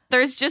like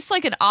there's just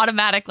like an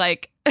automatic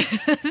like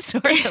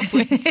sort of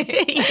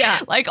wincing. Yeah.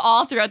 Like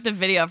all throughout the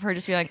video of her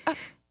just being like,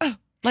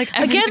 like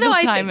every Again, single though,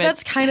 I time. think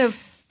that's kind of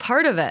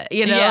part of it,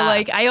 you know? Yeah.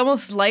 Like, I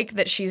almost like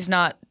that she's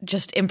not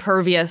just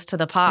impervious to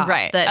the pop.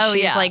 Right. That Oh,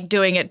 she's, yeah. like,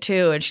 doing it,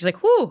 too. And she's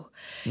like, whoo.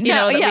 You No,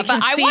 know, that yeah, we can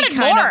but I see wanted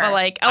kind more. of a,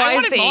 like, oh, I I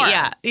wanted see. more.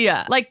 Yeah,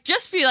 yeah. like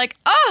just be like,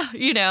 oh,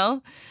 you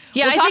know.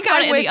 Yeah, We'll I talk think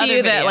about it I'm in with the other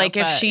you that video, like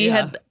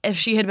but, if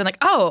she had been like,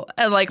 oh,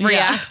 and like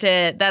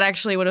reacted, that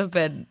actually would have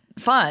been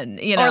fun,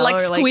 you know, or like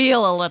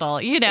squeal a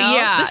little, you know.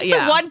 Yeah, this is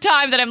the one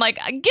time that I'm like,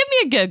 give me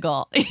a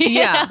giggle.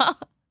 Yeah. know?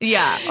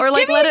 Yeah, or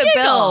like Give me let a it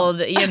giggle. build,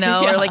 you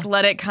know, Yeah. or like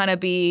let it kind of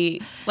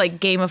be like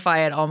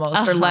gamify it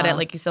almost, or let it,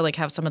 like you said, like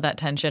have some of that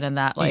tension and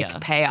that like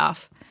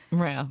payoff.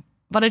 Yeah.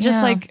 But I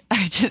just like,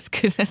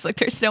 goodness, like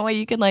there's no way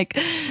you can like,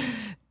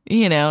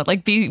 you know,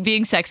 like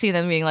being sexy and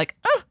then being like,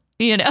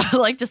 you know,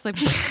 like just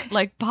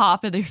like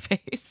pop in their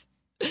face.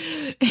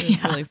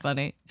 It's really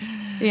funny.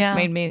 Yeah.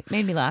 Made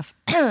me laugh.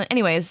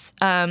 Anyways,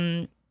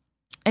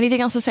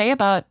 anything else to say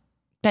about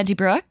Benty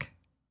Brooke?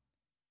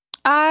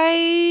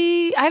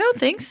 I don't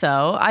think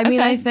so. I mean,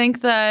 Okay. I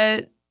think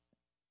that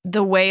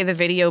the way the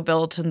video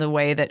built and the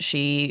way that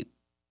she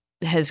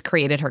has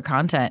created her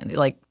content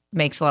like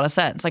makes a lot of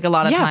sense. Like a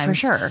lot of times for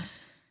sure.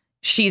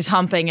 she's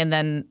humping and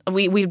then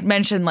we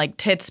mentioned like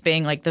tits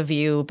being like the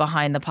view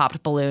behind the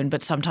popped balloon,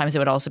 but sometimes it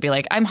would also be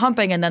like I'm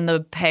humping and then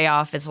the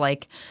payoff is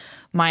like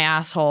my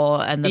asshole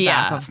and the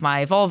back of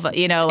my vulva,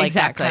 you know, like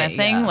that kind of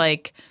thing. yeah.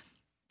 Like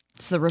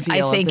It's the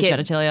reveal of the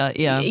genitalia.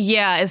 Yeah.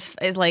 Yeah, it's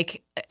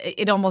like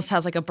it almost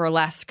has like a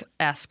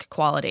burlesque-esque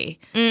quality.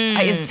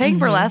 Is saying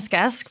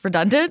burlesque-esque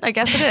redundant? I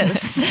guess it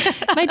is.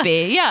 Might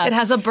be, yeah. It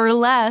has a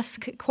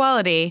burlesque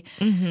quality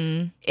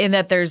in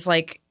that there's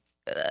like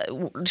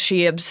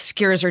she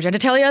obscures her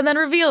genitalia and then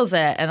reveals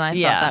it, and I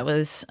thought that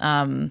was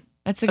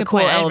that's a a good cool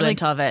point.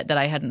 element of it that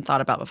I hadn't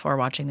thought about before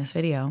watching this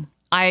video.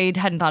 I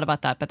hadn't thought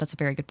about that, but that's a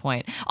very good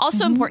point.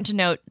 Also important to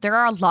note, there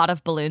are a lot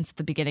of balloons at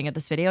the beginning of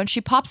this video, and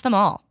she pops them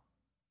all.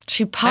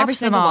 She pops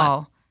them single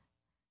all.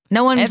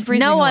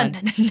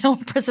 one. No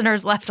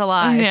prisoners left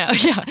alive. Yeah.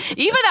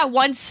 Even that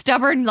one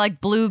stubborn,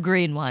 like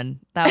blue-green one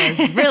that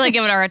was really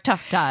giving her a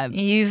tough time.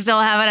 You still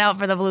have it out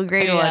for the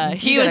blue-green Yeah, one.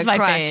 he You got was a my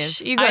crush.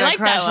 fave. You got I a like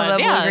that crush on one,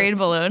 the yeah. blue-green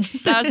balloon.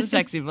 That was a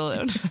sexy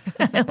balloon.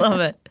 I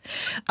love it.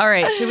 All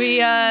right, should we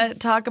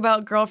talk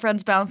about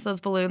girlfriends bounce those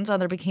balloons on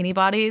their bikini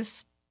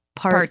bodies?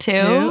 Part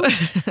two?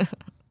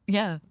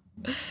 Yeah,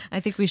 I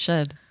think we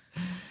should.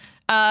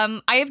 I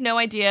have no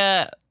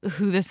idea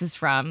who this is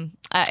from.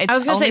 It's I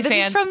was going to say, this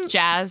is OnlyFans from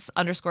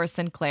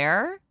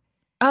Jazz_Sinclair.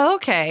 Oh,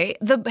 okay.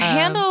 The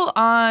handle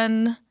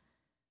on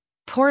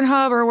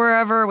Pornhub or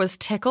wherever was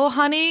Tickle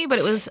Honey, but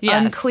it was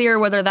unclear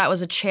whether that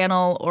was a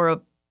channel or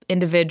a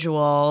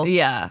individual.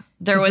 Yeah,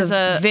 there was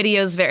the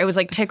videos. It was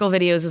like Tickle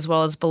videos as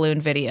well as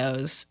balloon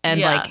videos,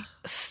 and like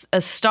a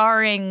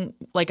starring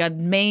like a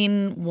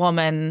main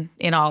woman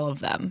in all of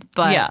them.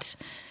 But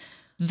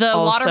the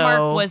also,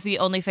 watermark was the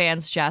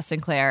OnlyFans Jazz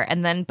Sinclair,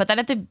 but then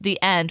at the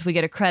end we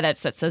get a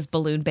credits that says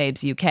Balloon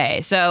Babes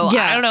UK. So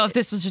I don't know if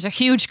this was just a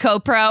huge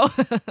co-pro,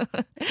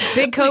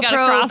 big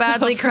co-pro,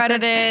 badly crossover.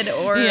 credited,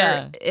 or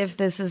if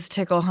this is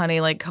Tickle Honey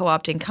like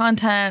co-opting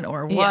content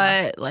or what.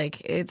 Yeah.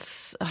 Like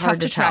it's Tough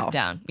hard to tell. track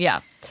down.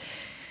 Yeah.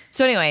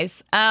 So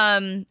anyways,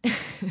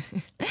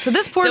 so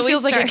this porn So we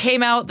feels like start- it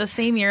came out the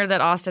same year that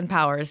Austin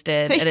Powers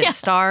did, and it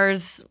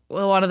stars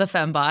one of the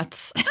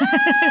fembots.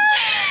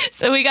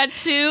 So we got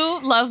two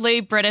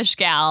lovely British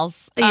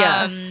gals,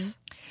 Yes.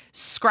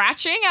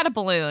 scratching at a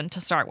balloon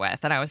to start with,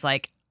 and I was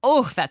like,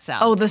 "Oh, that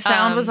sound! Oh, the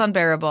sound was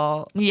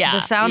unbearable. yeah,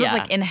 the sound was yeah.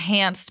 like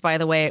enhanced by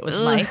the way it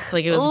was mic'd.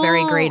 Like it was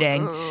very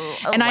grating.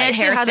 And I my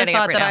actually hair's had the standing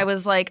up thought right that now. I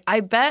was like,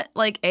 I bet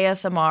like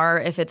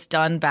ASMR, if it's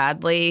done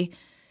badly,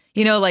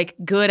 you know, like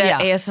good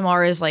at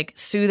ASMR is like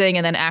soothing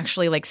and then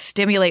actually like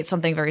stimulate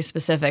something very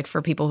specific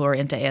for people who are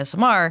into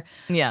ASMR.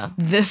 Yeah.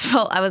 This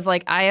felt, I was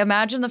like, I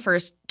imagine the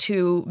first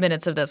 2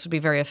 minutes of this would be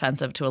very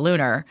offensive to a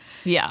Lunar.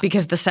 Yeah.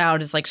 Because the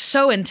sound is like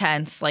so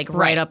intense, like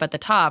right up at the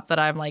top, that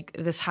I'm like,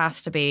 this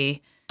has to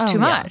be too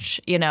much.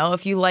 You know,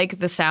 if you like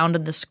the sound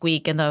and the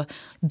squeak and the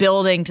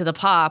building to the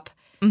pop,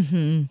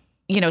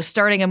 you know,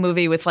 starting a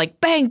movie with like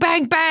bang,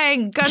 bang,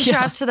 bang,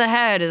 gunshots to the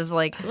head is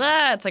like,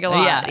 it's like a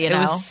lot. Yeah, you know? it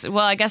was.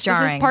 Well, I guess this is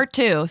Jarring. part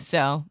two.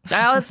 So,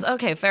 Oh, it's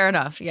okay. Fair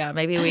enough. Yeah,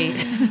 maybe we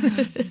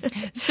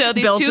so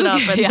these built two it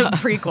up in the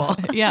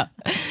prequel. yeah.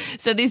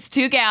 So these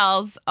two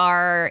gals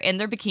are in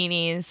their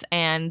bikinis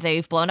and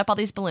they've blown up all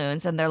these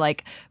balloons and they're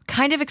like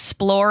kind of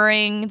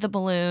exploring the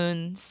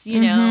balloons, you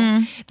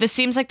know. This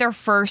seems like their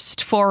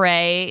first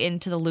foray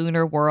into the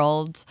lunar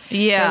world.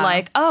 Yeah. They're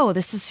like, "Oh,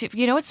 this is,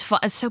 you know, it's fun.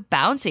 It's so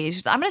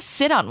bouncy. I'm going to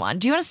sit on one.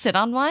 Do you want to sit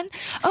on one?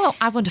 Oh,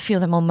 I want to feel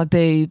them on my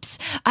boobs.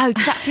 Oh,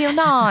 does that feel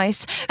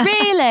nice?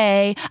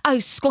 Really? Oh,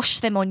 squash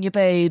them on your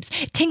boobs.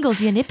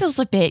 Tingles your nipples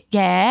a bit,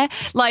 yeah?"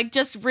 Like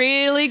just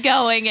really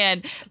going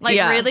in. Like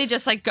really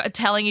just like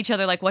telling each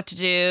other like what to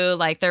do.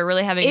 Like they're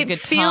really having a It good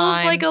feels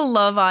time. like a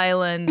Love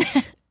Island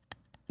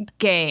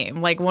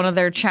game, like one of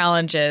their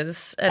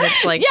challenges. And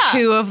it's like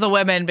two of the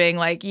women being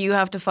like, you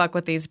have to fuck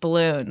with these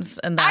balloons.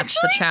 And that's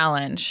the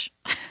challenge.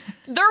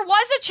 There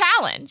was a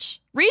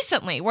challenge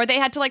recently where they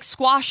had to like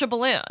squash a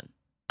balloon.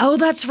 Oh,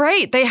 that's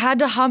right. They had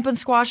to hump and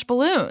squash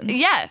balloons.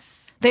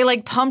 Yes. They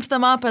like pumped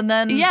them up and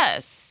then.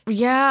 Yes.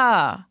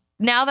 Yeah.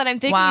 Now that I'm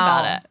thinking Wow.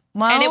 about it.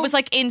 Well, and it was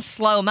like in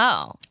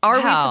slow-mo. Are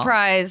we Wow.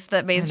 surprised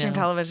that mainstream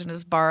television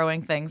is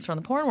borrowing things from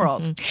the porn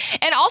world?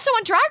 And also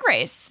on Drag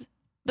Race.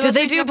 Did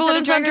they do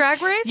balloons on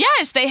Drag Race?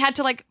 Yes, they had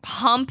to like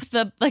hump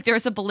there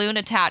was a balloon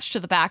attached to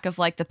the back of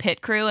like the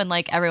pit crew, and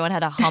like everyone had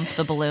to hump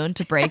the balloon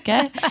to break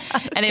it.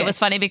 And it was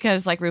funny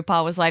because like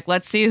RuPaul was like,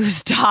 let's see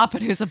who's top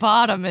and who's the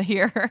bottom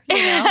here.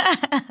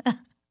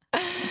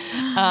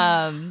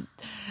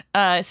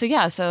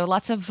 So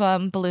lots of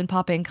balloon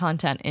popping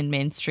content in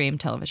mainstream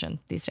television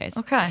these days.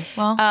 Okay.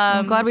 Well,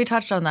 I'm glad we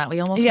touched on that. We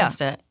almost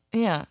missed it.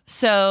 Yeah.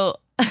 So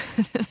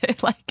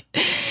like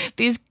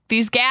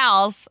these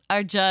gals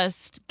are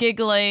just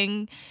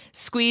giggling,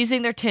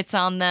 squeezing their tits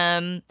on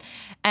them,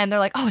 and they're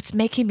like, "Oh, it's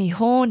making me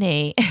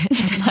horny."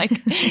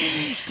 Like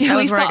that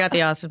was where I got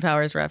the Austin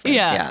Powers reference.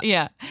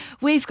 Yeah.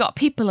 We've got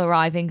people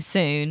arriving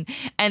soon,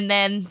 and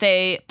then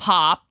they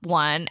pop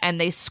one and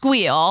they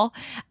squeal,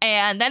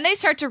 and then they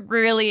start to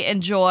really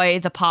enjoy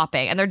the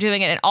popping, and they're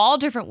doing it in all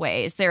different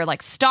ways. They're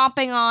like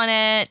stomping on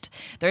it,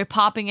 they're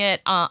popping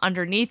it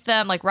underneath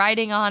them, like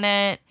riding on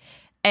it,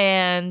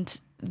 and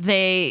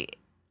they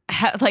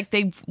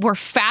were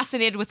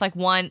fascinated with like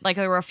one, like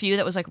there were a few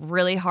that was like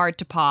really hard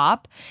to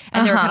pop,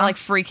 and they were kind of like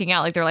freaking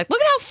out. Like they're like, look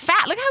how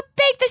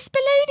big this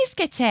balloon is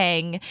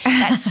getting.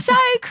 That's so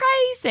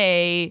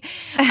crazy.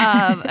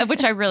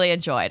 Which I really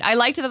enjoyed. I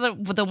liked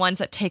the ones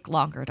that take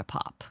longer to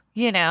pop,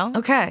 you know?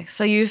 Okay.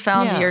 So you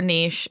found your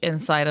niche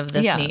inside of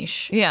this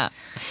niche. Yeah.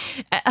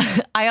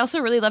 I also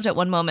really loved at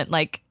one moment,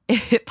 like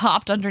it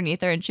popped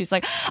underneath her and she's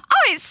like,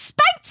 oh, it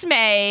spanked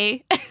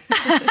me.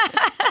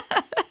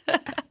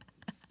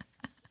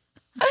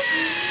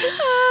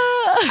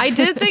 I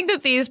did think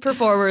that these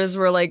performers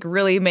were like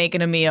really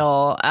making a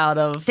meal out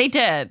of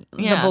the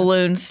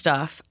balloon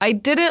stuff. I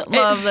didn't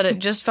love that it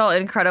just felt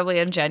incredibly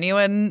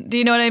ingenuine. Do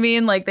you know what I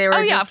mean? Like they were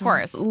of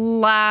course,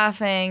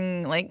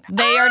 laughing. Like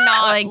they are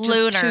not like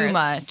lunars. Just too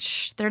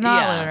much. They're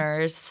not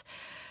lunars.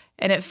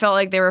 And it felt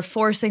like they were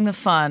forcing the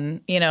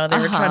fun. You know, they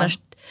were trying to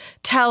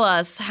tell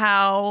us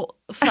how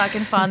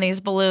fucking fun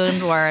these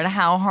balloons were and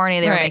how horny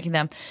they were making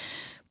them.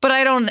 But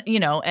I don't,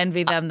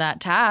 envy them that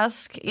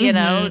task,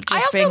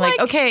 just being like,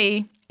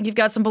 okay, you've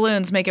got some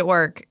balloons, make it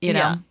work, you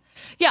know?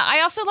 Yeah,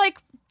 I also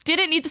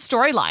didn't need the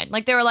storyline.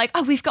 Like they were like,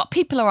 oh, we've got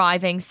people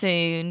arriving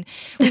soon.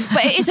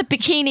 But it is a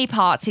bikini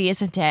party,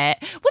 isn't it?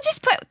 We'll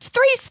just put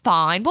 3's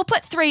fine. We'll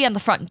put 3 on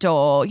the front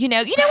door. You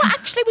know what?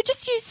 Actually, we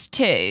just use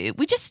 2.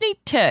 We just need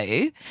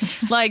 2.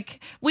 Like,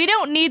 we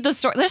don't need the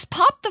story. Just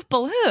pop the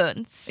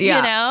balloons, you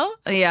know?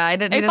 Yeah, I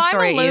didn't need a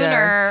story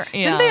either.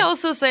 Didn't they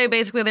also say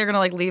basically they're going to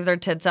like leave their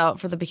tits out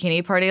for the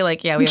bikini party?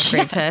 Like, yeah, we have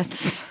great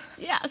tits.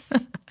 Yes.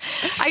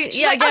 I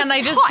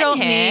just don't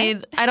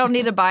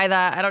need to buy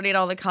that. I don't need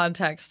all the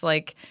context.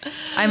 Like,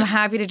 I'm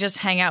happy to just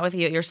hang out with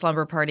you at your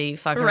slumber party,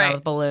 fucking around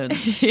with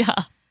balloons. Yeah.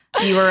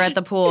 You were at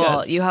the pool.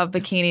 Yes. You have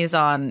bikinis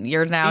on.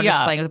 You're now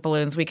just playing with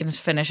balloons. We can just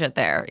finish it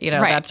there.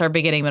 That's our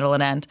beginning, middle,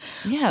 and end.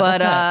 Yeah.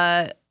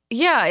 But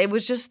it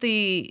was just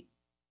the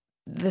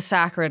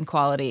saccharine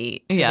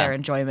quality to their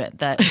enjoyment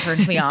that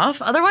turned me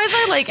off. Otherwise,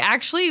 I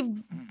actually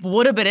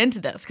would have been into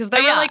this because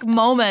there were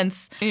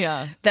moments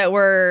that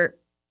were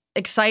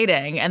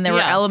exciting, and there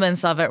were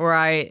elements of it where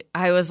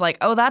I was like,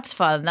 oh, that's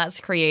fun, that's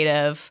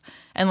creative,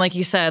 and like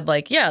you said,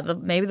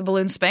 maybe the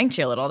balloon spanked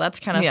you a little, that's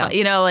kind of fun.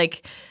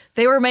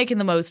 They were making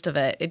the most of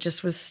it. It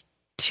just was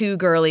too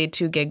girly,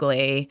 too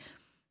giggly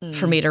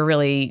for me to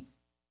really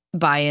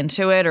buy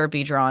into it or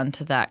be drawn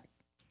to that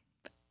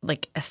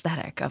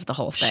aesthetic of the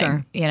whole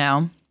thing.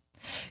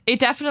 It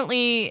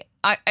definitely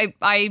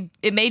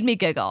it made me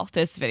giggle,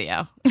 this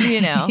video,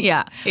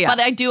 yeah. But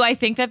I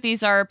think that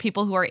these are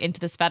people who are into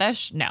this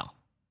fetish. No.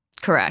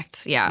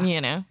 Correct. Yeah.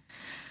 And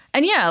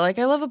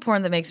I love a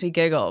porn that makes me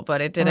giggle,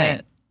 but it didn't.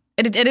 Right.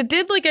 It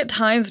did at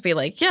times be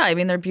like, yeah, I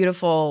mean, they're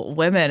beautiful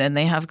women and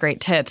they have great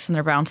tits and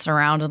they're bouncing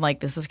around and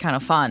this is kind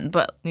of fun,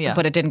 but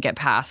it didn't get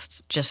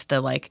past just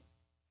the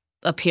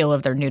appeal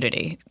of their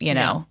nudity,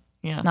 know?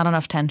 Yeah. Not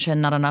enough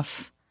tension, not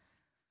enough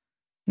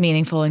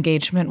meaningful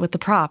engagement with the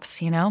props,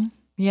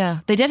 Yeah.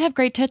 They did have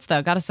great tits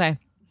though, gotta say.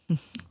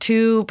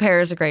 2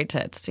 pairs of great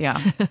tits. Yeah.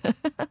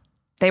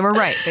 They were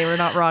right. They were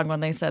not wrong when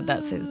they said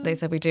that. They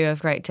said we do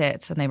have great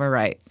tits, and they were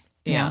right.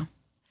 Yeah.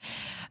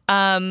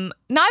 Neither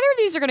of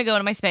these are going to go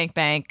into my spank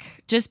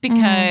bank just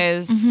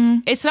because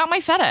it's not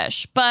my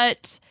fetish.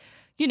 But,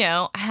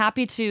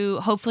 happy to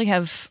hopefully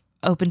have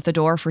opened the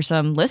door for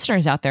some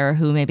listeners out there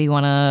who maybe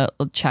want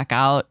to check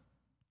out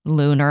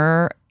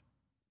lunar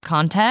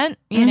content,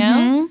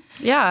 Yeah,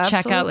 absolutely.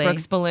 Check out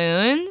Brooke's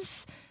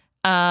Balloons.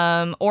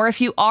 Or if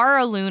you are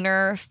a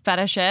lunar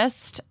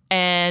fetishist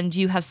and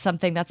you have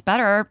something that's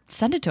better,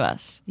 send it to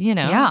us. We'd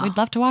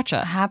love to watch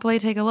it. Happily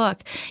take a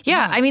look.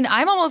 Yeah. I mean,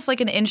 I'm almost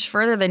an inch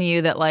further than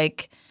you that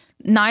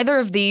neither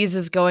of these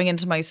is going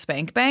into my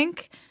spank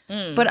bank.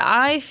 But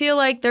I feel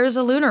like there's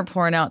a lunar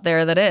porn out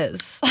there that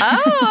is.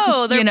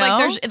 Oh,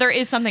 there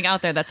is something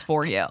out there that's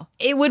for you.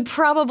 It would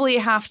probably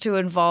have to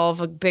involve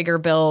a bigger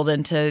build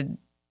into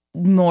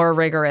more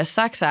rigorous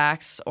sex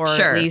acts, or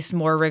at least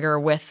more rigor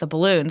with the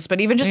balloons. But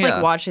even just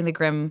watching the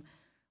Grim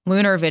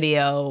Lunar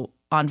video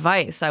on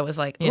Vice, I was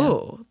like,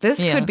 ooh,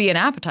 this could be an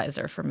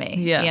appetizer for me.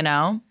 Yeah.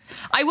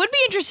 I would be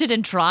interested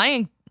in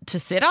trying to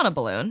sit on a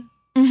balloon.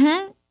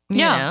 Mm-hmm.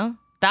 Yeah.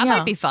 That Yeah.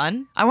 might be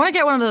fun. I want to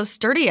get one of those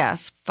sturdy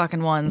ass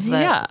fucking ones.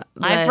 That,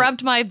 I've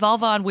rubbed my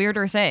vulva on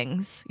weirder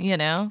things, you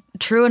know?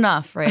 True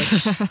enough, right?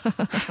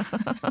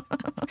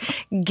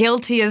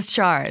 Guilty as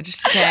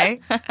charged, okay?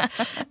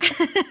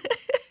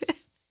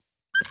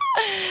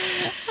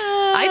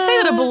 I'd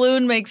say that a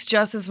balloon makes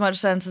just as much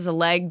sense as a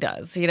leg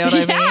does. You know what I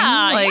mean?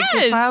 Like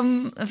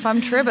yes. if I'm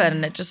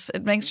tripping,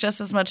 it makes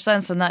just as much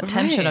sense. And that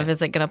tension of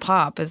is it going to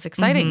pop is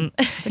exciting.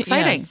 It's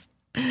exciting. Yes.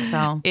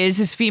 So Is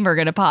his femur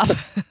going to pop?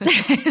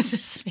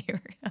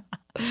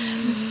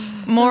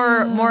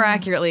 more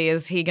accurately,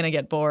 is he going to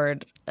get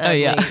bored? Oh,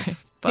 yeah.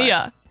 But,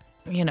 Yeah.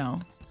 You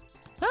know,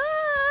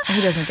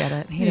 he doesn't get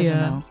it. He doesn't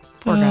know.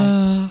 Poor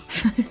guy.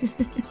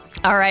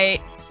 All right.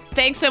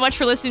 Thanks so much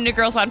for listening to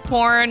Girls on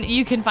Porn.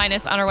 You can find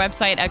us on our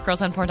website at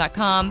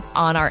girlsonporn.com,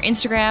 on our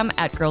Instagram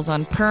at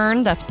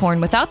girlsonpern, that's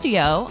porn without the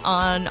O,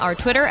 on our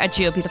Twitter at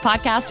GOP the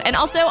podcast, and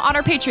also on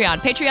our Patreon,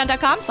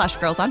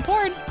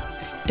 patreon.com/girlsonporn.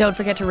 Don't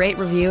forget to rate,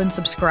 review, and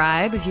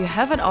subscribe if you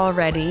haven't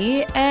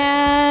already.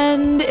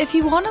 And if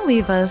you want to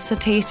leave us a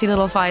tasty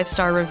little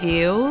 5-star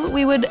review,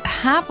 we would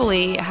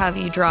happily have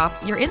you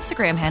drop your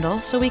Instagram handle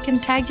so we can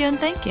tag you and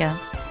thank you.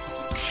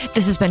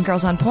 This has been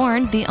Girls on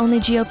Porn, the only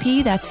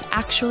GOP that's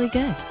actually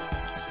good.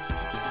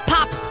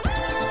 Pop!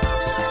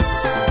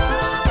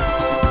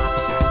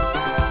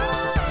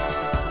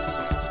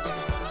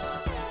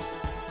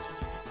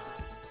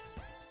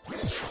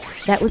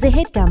 That was a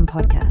HeadGum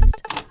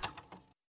podcast.